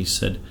this? And he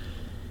said,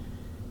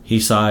 he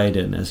sighed,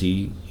 and as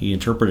he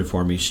interpreted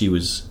for me, she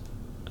was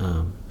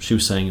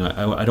saying,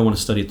 I don't want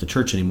to study at the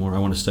church anymore. I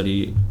want to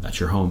study at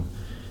your home.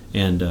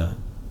 And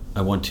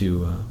I want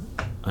to,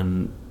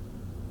 and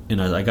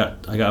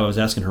I was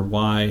asking her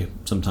why,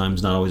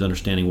 sometimes not always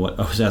understanding what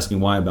I was asking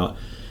why about,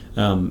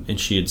 and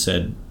she had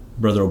said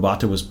Brother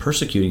Obata was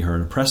persecuting her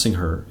and oppressing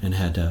her, and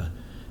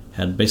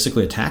had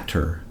basically attacked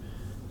her.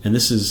 And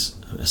this is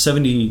a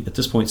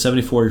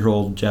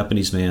 74-year-old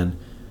Japanese man.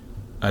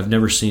 I've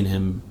never seen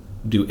him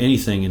do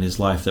anything in his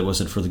life that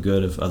wasn't for the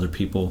good of other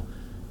people.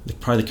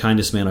 Probably the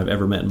kindest man I've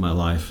ever met in my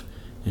life.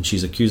 And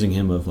she's accusing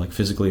him of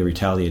physically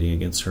retaliating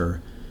against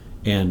her.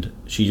 And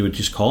she would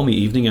just call me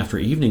evening after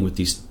evening with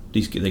these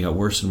they got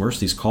worse and worse,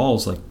 these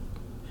calls,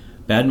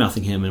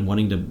 bad-mouthing him and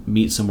wanting to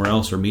meet somewhere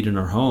else or meet in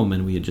our home.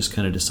 And we had just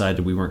kind of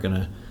decided we weren't going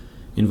to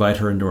invite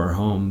her into our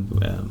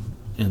home.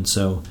 And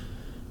so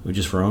we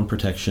just for our own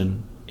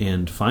protection.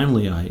 And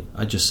finally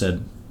I just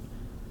said,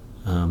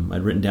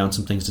 I'd written down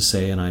some things to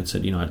say, and I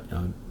said,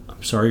 I'm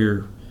sorry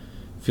you're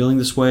feeling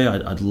this way.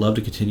 I'd love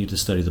to continue to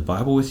study the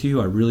Bible with you.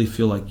 I really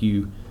feel like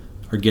you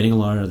are getting a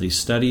lot out of these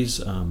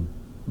studies,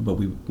 but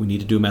we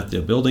need to do them at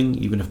the building.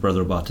 Even if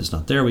Brother Obata is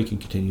not there, we can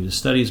continue to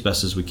study as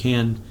best as we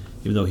can,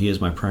 even though he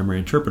is my primary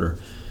interpreter.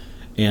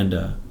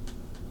 And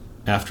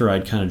after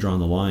I'd kind of drawn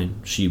the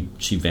line, she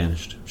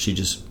vanished. She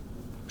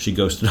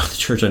ghosted out the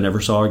church. I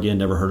never saw her again,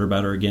 never heard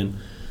about her again.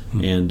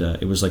 Mm-hmm. And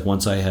it was like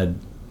once I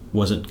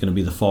wasn't going to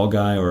be the fall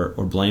guy or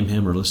blame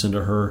him or listen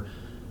to her,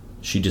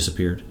 she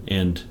disappeared.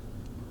 And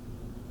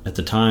at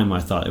the time,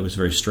 I thought it was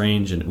very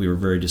strange, and we were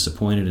very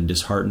disappointed and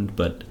disheartened.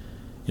 But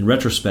in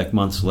retrospect,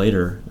 months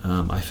later,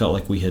 I felt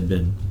like we had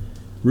been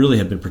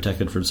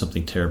protected from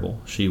something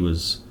terrible. She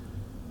was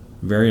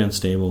very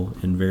unstable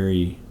and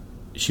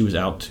she was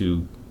out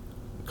to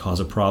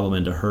cause a problem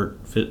and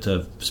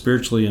to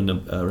spiritually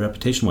and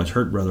reputation-wise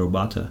hurt Brother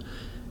Obata.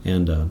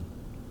 And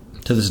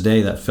to this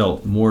day, that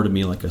felt more to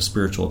me like a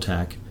spiritual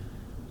attack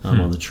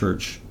on the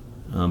church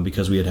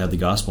because we had the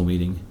gospel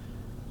meeting.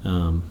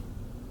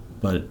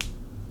 But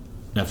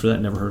after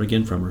that, never heard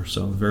again from her.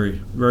 So very,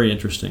 very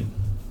interesting.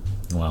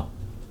 Wow.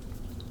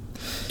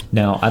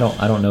 Now, I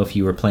don't know if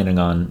you were planning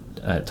on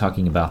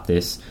talking about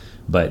this,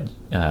 but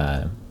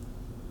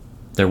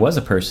there was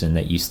a person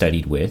that you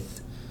studied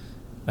with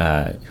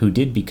who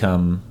did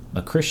become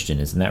a Christian,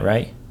 isn't that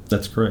right?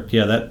 That's correct.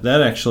 Yeah,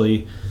 that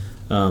actually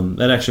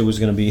was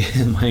going to be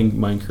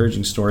my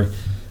encouraging story.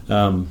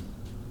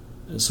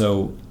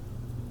 So,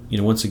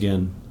 once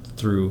again,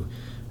 through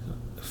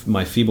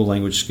my feeble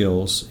language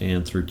skills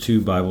and through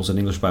 2 Bibles, an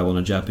English Bible and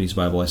a Japanese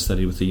Bible, I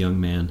studied with a young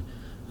man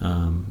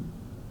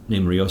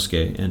named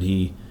Ryosuke, and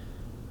he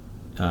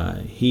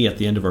at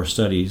the end of our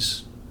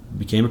studies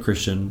became a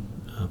Christian,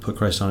 put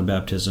Christ on in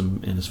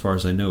baptism, and as far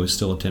as I know is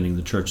still attending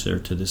the church there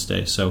to this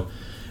day. So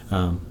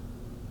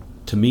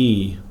to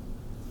me,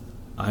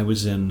 I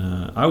was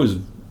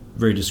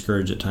very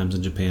discouraged at times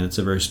in Japan. It's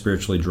a very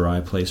spiritually dry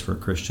place for a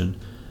Christian,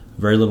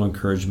 very little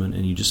encouragement,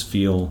 and you just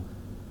feel,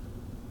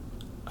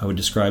 I would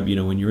describe,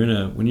 when you're in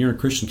a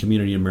Christian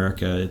community in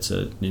America, it's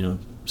a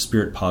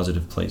spirit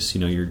positive place.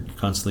 You're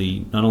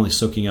constantly not only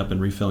soaking up and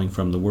refilling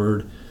from the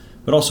Word,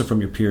 but also from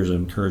your peers of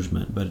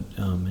encouragement. But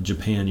in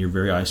Japan, you're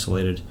very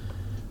isolated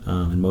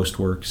in most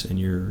works, and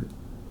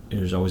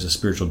there's always a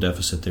spiritual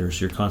deficit there.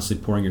 So you're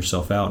constantly pouring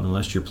yourself out, and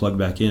unless you're plugged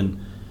back in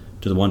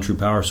to the one true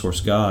power source,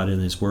 God,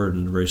 and His Word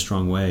in a very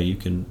strong way, you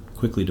can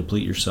quickly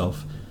deplete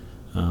yourself.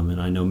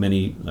 And I know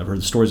I've heard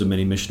the stories of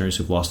many missionaries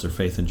who've lost their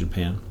faith in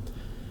Japan.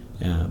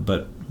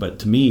 But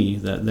to me,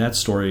 that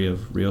story of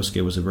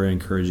Ryosuke was a very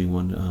encouraging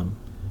one.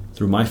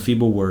 Through my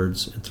feeble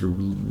words and through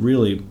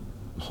really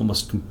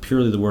almost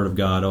purely the Word of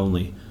God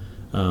only,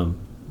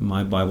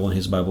 my Bible and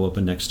his Bible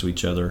open next to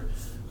each other,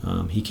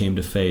 he came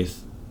to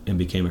faith and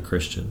became a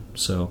Christian.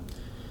 So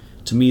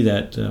to me,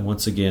 that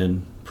once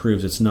again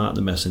proves it's not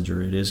the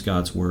messenger, it is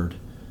God's Word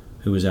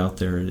who is out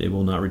there. It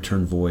will not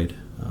return void.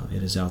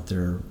 It is out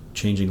there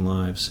changing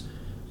lives.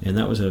 And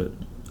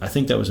I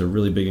think that was a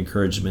really big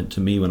encouragement to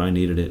me when I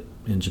needed it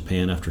in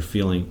Japan, after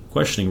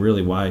questioning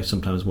really why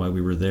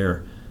we were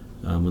there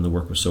when the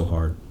work was so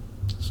hard.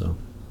 So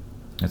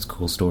that's a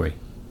cool story.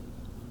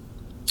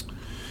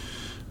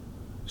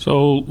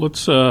 So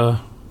let's, I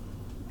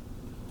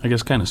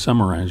guess, kind of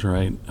summarize,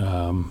 right?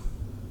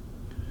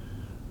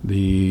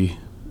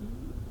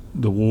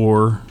 The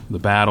war, the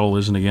battle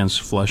isn't against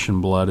flesh and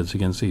blood; it's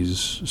against these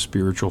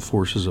spiritual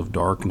forces of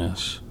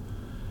darkness.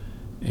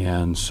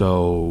 And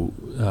so,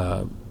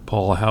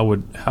 Paul,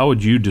 how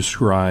would you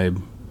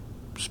describe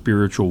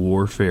spiritual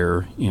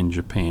warfare in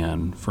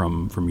Japan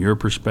from your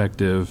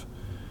perspective,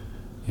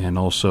 and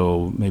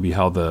also maybe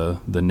how the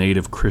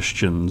native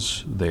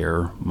Christians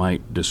there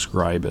might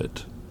describe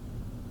it?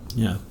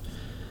 Yeah.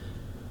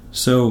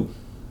 So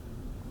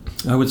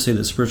I would say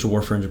that spiritual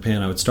warfare in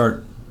Japan, I would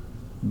start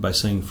by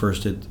saying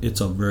first it's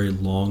a very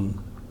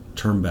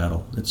long-term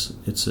battle. It's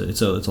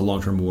a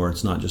long-term war.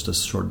 It's not just a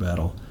short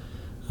battle.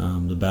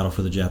 The battle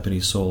for the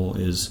Japanese soul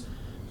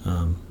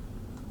will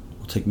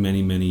take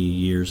many, many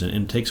years, and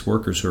it takes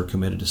workers who are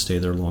committed to stay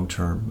there long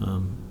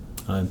term.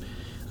 I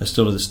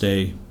still to this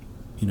day,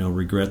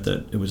 regret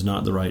that it was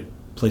not the right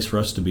place for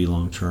us to be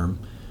long term,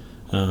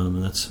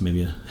 and that's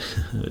maybe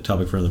a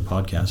topic for another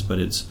podcast. But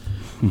it's,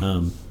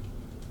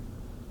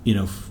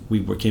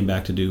 we came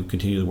back to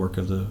continue the work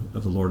of the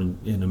Lord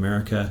in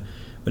America.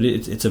 But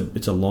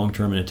it's a long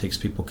term, and it takes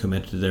people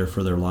committed there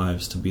for their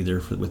lives to be there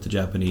with the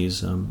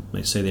Japanese.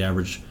 They say the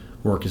average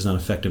work is not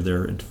effective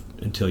there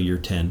until year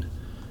 10.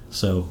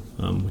 So,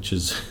 which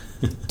is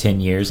 10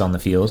 years on the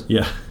field.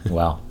 Yeah.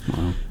 Wow.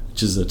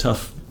 Which is a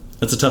tough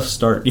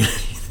start.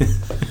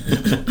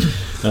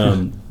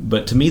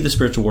 But to me, the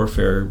spiritual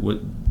warfare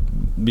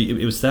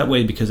it was that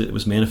way because it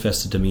was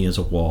manifested to me as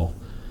a wall.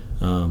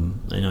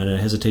 And I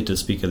hesitate to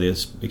speak of the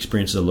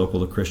experiences of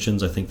local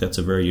Christians. I think that's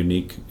a very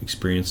unique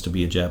experience to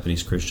be a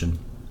Japanese Christian.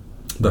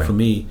 But right. For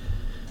me,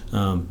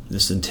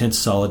 this intense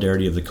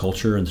solidarity of the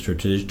culture and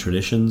the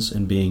traditions,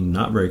 and being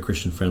not very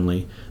Christian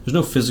friendly. There's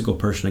no physical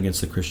person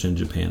against the Christian in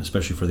Japan,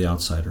 especially for the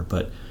outsider,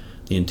 but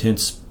the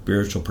intense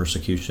spiritual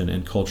persecution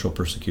and cultural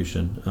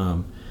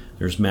persecution.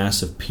 There's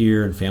massive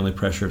peer and family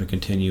pressure to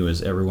continue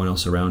as everyone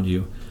else around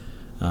you.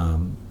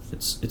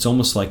 It's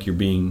almost like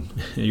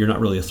you're not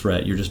really a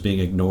threat. You're just being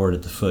ignored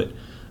at the foot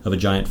of a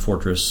giant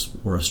fortress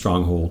or a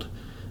stronghold.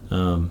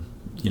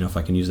 If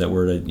I can use that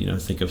word, I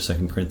think of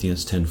 2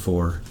 Corinthians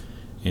 10:4.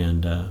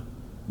 And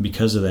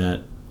because of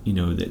that,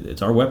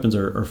 it's our weapons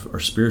are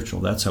spiritual.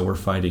 That's how we're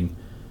fighting.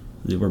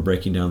 We're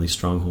breaking down these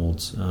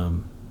strongholds.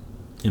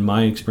 In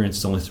my experience,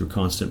 it's only through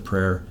constant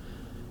prayer,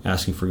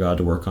 asking for God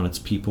to work on its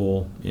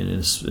people in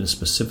a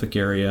specific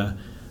area.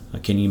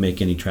 Can you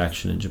make any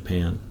traction in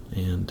Japan?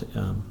 And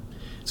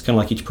it's kind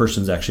of like each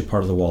person's actually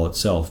part of the wall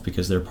itself,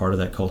 because they're part of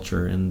that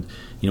culture. And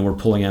we're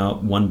pulling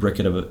out one brick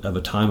at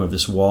a time of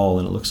this wall,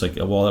 and it looks like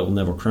a wall that will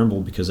never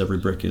crumble because every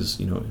brick is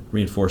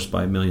reinforced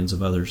by millions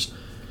of others.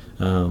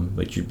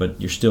 But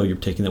you're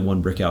taking that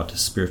one brick out to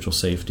spiritual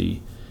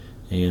safety,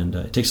 and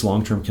it takes a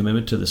long-term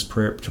commitment to this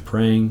prayer, to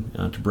praying,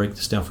 to break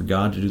this down for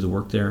God to do the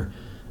work there,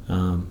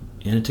 and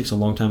it takes a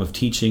long time of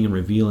teaching and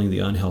revealing the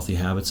unhealthy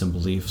habits and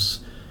beliefs.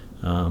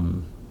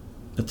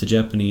 But the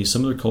Japanese,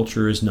 some of their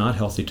culture is not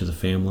healthy to the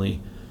family,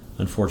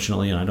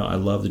 unfortunately. And I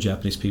love the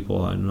Japanese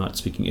people. I'm not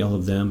speaking ill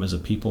of them as a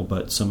people,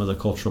 but some of the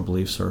cultural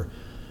beliefs are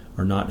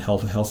are not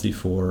healthy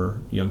for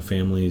young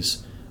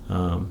families,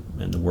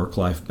 and the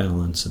work-life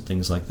balance and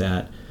things like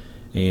that.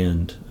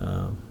 And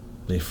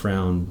they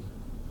frown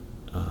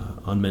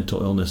on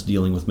mental illness,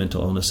 dealing with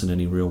mental illness in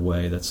any real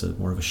way. That's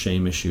more of a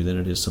shame issue than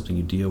it is something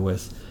you deal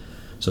with.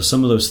 So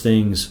some of those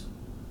things,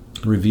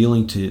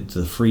 revealing to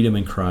the freedom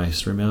in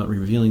Christ,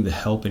 revealing the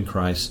help in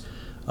Christ,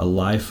 a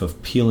life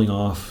of peeling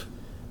off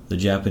the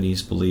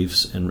Japanese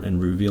beliefs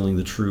and revealing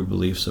the true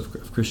beliefs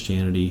of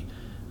Christianity,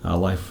 a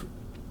life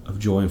of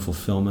joy and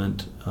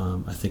fulfillment,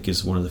 I think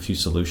is one of the few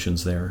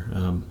solutions there.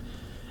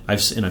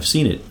 I've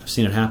seen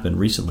it happen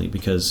recently,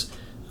 because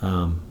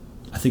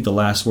I think the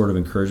last word of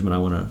encouragement I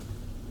want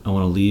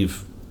to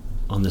leave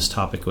on this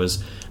topic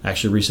was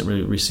actually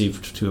recently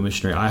received to a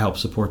missionary I help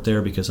support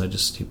there, because I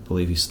just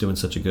believe he's doing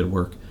such a good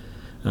work.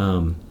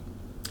 And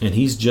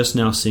he's just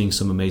now seeing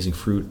some amazing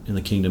fruit in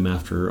the kingdom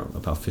after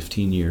about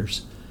 15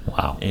 years.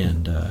 Wow.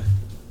 And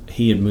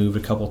he had moved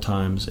a couple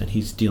times, and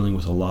he's dealing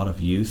with a lot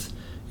of youth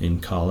in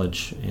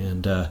college.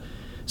 And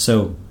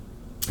so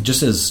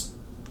just as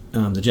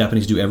the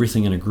Japanese do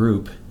everything in a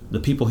group, the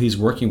people he's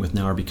working with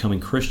now are becoming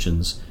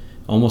Christians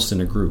almost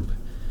in a group.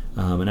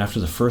 And after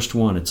the first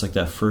one, it's like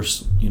that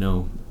first,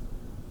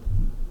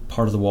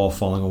 part of the wall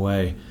falling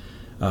away.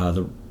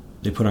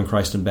 They put on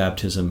Christ in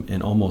baptism,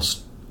 and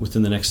almost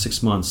within the next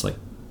 6 months, like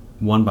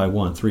one by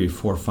one, 3,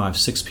 4, 5,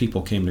 6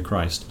 people came to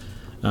Christ.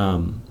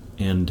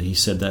 And he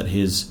said that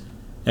his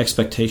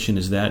expectation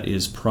is that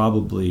is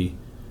probably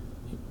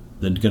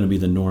going to be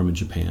the norm in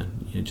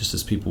Japan. Just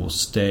as people will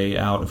stay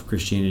out of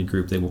Christianity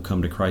group, they will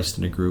come to Christ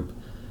in a group.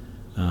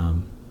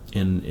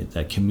 And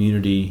that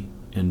community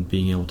and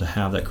being able to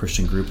have that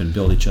Christian group and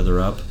build each other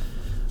up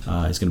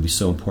is going to be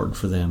so important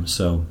for them.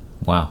 So,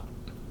 wow.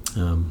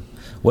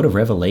 What a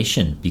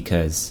revelation,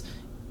 because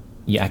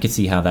I could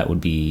see how that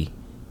would be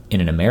in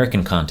an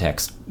American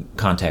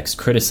context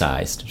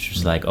criticized. It's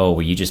just like, oh,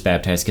 were you just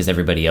baptized because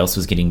everybody else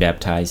was getting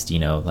baptized?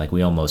 Like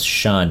we almost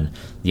shun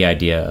the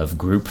idea of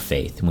group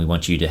faith, and we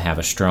want you to have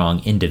a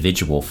strong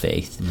individual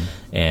faith.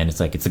 And it's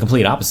like, it's the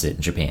complete opposite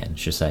in Japan.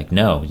 It's just like,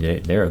 no,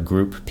 they're a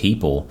group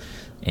people,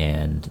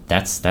 and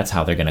that's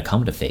how they're going to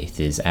come to faith,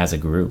 is as a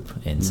group.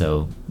 And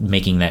so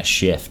making that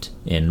shift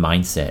in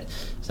mindset,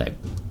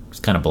 it's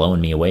kind of blowing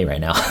me away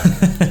right now.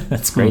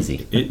 That's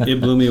crazy.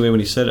 It blew me away when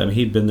he said it. I mean,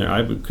 he'd been there.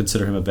 I would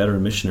consider him a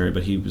veteran missionary,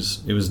 but it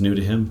was new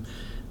to him.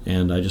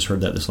 And I just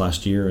heard that this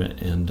last year.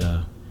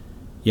 And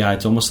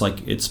it's almost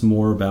like it's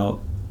more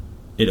about,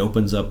 it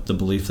opens up the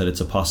belief that it's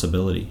a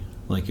possibility.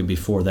 Like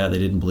before that, they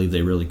didn't believe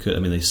they really could. I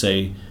mean, they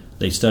say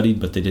they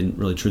studied, but they didn't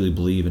really truly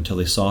believe until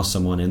they saw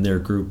someone in their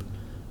group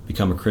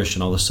become a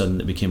Christian. All of a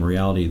sudden, it became a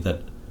reality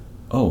that,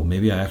 oh,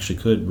 maybe I actually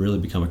could really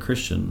become a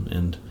Christian.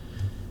 And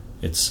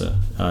it's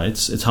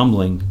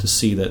humbling to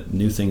see that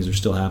new things are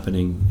still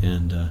happening,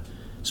 and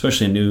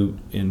especially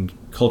in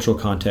cultural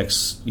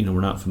contexts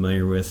we're not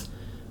familiar with.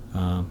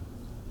 And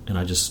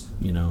I just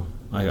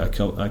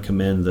I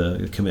commend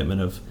the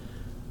commitment of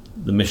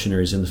the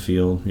missionaries in the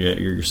field.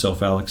 You're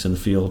yourself, Alex, in the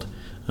field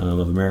of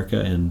America,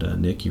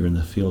 and Nick, you're in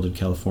the field in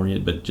California.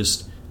 But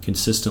just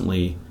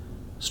consistently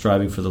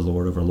striving for the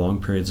Lord over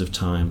long periods of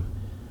time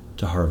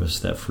to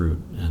harvest that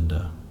fruit. And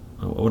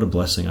what a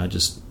blessing! I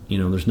just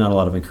there's not a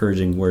lot of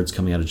encouraging words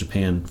coming out of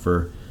Japan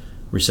for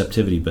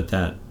receptivity, but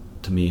that,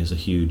 to me, is a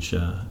huge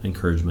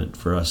encouragement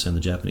for us and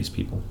the Japanese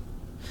people.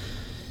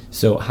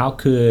 So how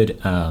could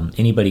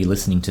anybody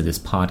listening to this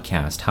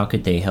podcast, how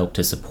could they help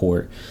to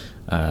support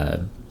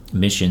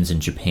missions in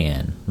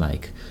Japan?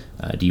 Like,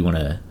 do you want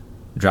to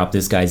drop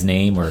this guy's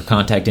name or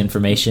contact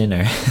information?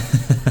 Or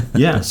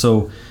Yeah,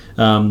 so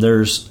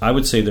I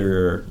would say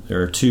there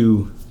are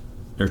two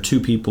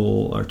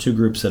people or two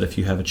groups that, if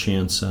you have a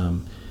chance,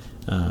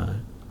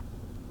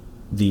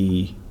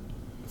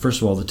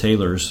 first of all, the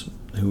Taylors,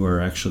 who are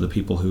actually the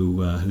people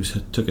who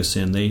took us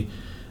in,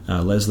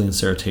 Leslie and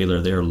Sarah Taylor,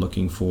 they are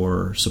looking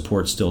for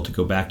support still to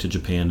go back to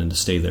Japan and to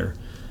stay there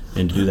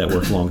and to do that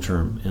work long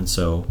term. And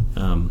so,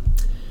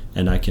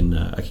 and I can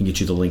get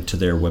you the link to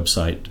their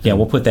website. Yeah,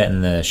 we'll put that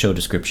in the show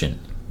description.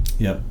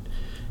 Yep.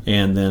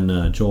 And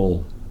then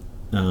Joel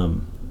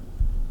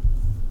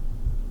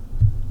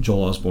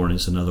Osborne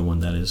is another one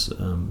that is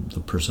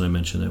the person I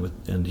mentioned,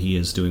 and he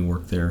is doing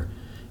work there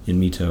in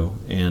Mito,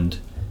 and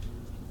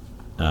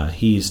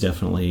he's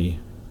definitely,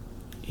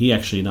 he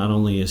actually, not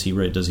only does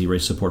he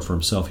raise support for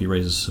himself, he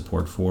raises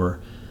support for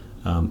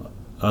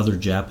other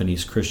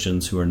Japanese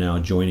Christians who are now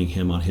joining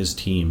him on his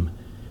team.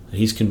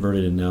 He's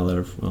converted, and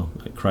now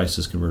Christ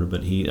is converted,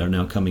 but he are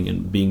now coming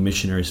and being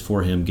missionaries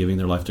for him, giving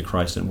their life to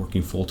Christ and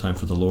working full time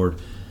for the Lord,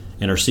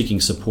 and are seeking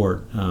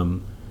support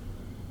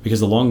because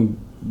the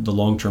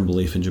long-term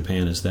belief in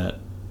Japan is that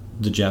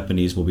the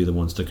Japanese will be the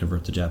ones to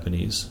convert the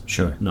Japanese,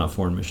 sure, not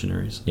foreign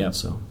missionaries. Yeah,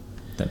 so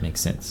that makes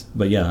sense.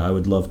 But yeah, I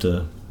would love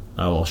to.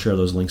 I'll share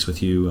those links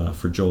with you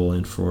for Joel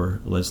and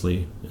for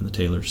Leslie and the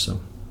Taylors. So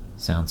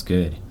sounds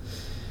good.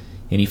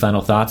 Any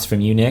final thoughts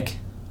from you, Nick?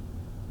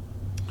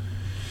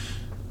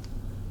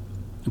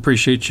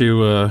 Appreciate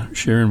you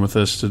sharing with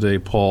us today,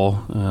 Paul.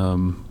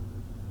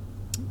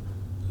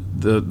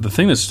 The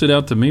thing that stood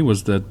out to me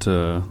was that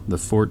the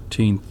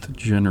 14th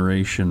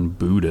generation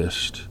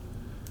Buddhist,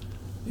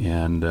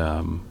 and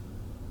do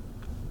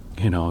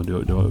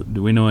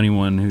we know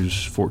anyone who's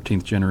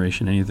 14th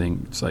generation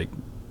anything? It's like,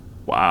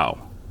 wow,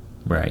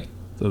 right?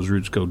 Those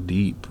roots go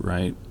deep,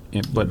 right?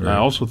 But Right. I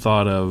also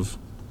thought of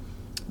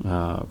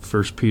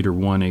 1 Peter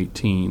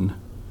 1:18,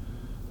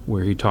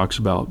 where he talks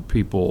about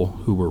people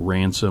who were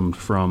ransomed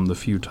from the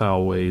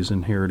futile ways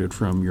inherited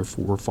from your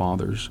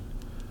forefathers,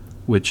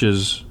 which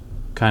is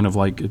kind of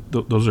like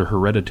those are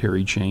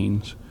hereditary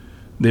chains.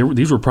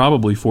 These were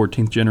probably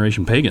 14th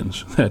generation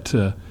pagans that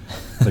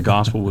the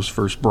gospel was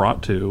first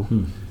brought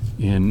to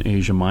in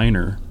Asia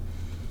Minor.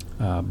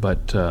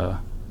 But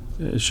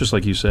it's just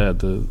like you said,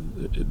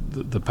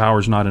 the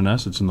power's not in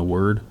us; it's in the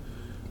Word,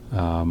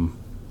 and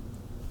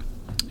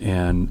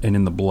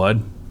in the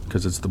blood,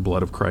 because it's the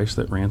blood of Christ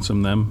that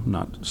ransomed them,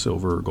 not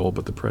silver or gold,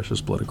 but the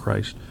precious blood of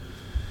Christ.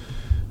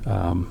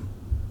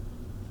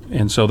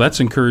 And so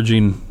that's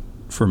encouraging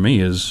for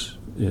me. Is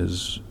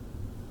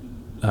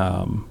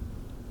the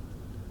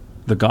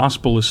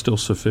gospel is still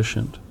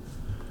sufficient.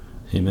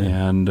 Amen.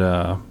 And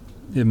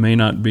it may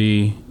not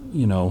be,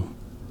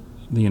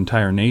 the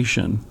entire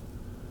nation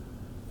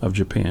of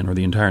Japan or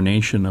the entire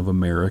nation of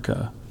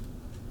America,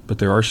 but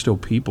there are still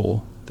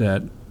people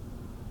that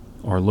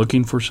are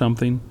looking for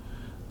something.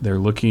 They're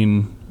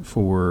looking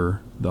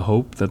for the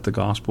hope that the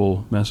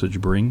gospel message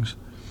brings.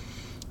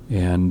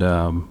 And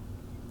our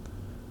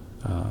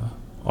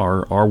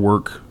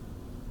work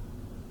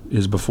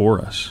is before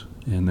us,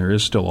 and there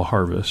is still a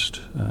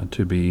harvest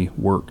to be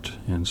worked.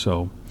 And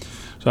so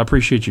I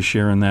appreciate you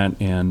sharing that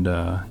and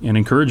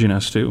encouraging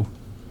us too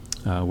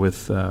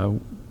with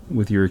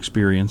your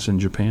experience in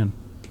Japan.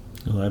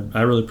 Well,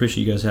 I really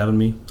appreciate you guys having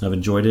me. I've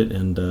enjoyed it,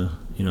 and I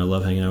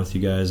love hanging out with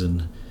you guys.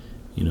 And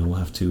we'll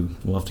have to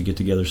get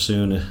together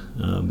soon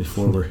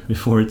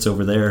before it's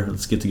over there.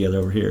 Let's get together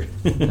over here.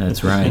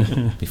 That's right.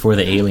 Before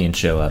the aliens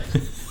show up.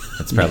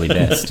 That's probably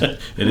best. It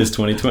is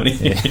 2020.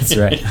 Yeah, that's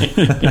right.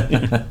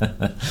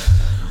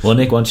 Well,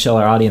 Nick, why don't you tell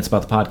our audience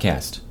about the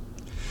podcast?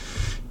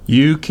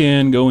 You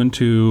can go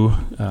into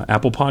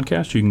Apple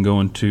Podcasts. You can go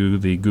into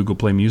the Google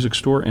Play Music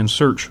Store and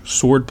search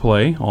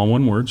Swordplay, all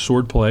one word,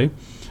 Swordplay.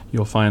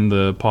 You'll find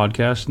the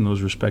podcast in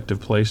those respective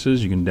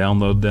places. You can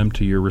download them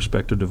to your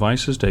respective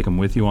devices, take them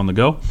with you on the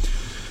go.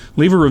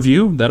 Leave a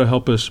review. That'll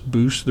help us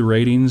boost the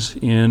ratings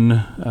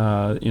in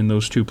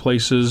those two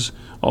places.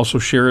 Also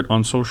share it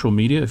on social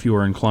media if you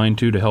are inclined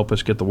to help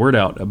us get the word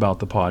out about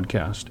the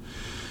podcast.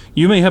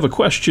 You may have a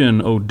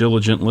question, O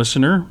diligent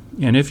listener,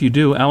 and if you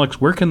do,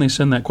 Alex, where can they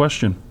send that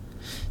question?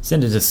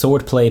 Send it to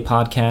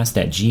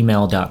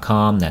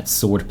swordplaypodcast@gmail.com.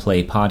 That's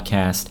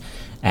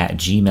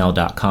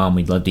swordplaypodcast@gmail.com.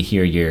 We'd love to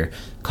hear your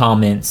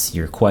comments,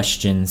 your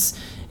questions,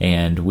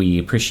 and we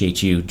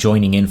appreciate you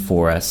joining in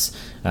for us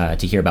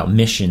to hear about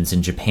missions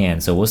in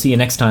Japan. So we'll see you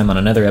next time on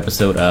another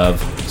episode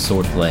of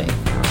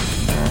Swordplay.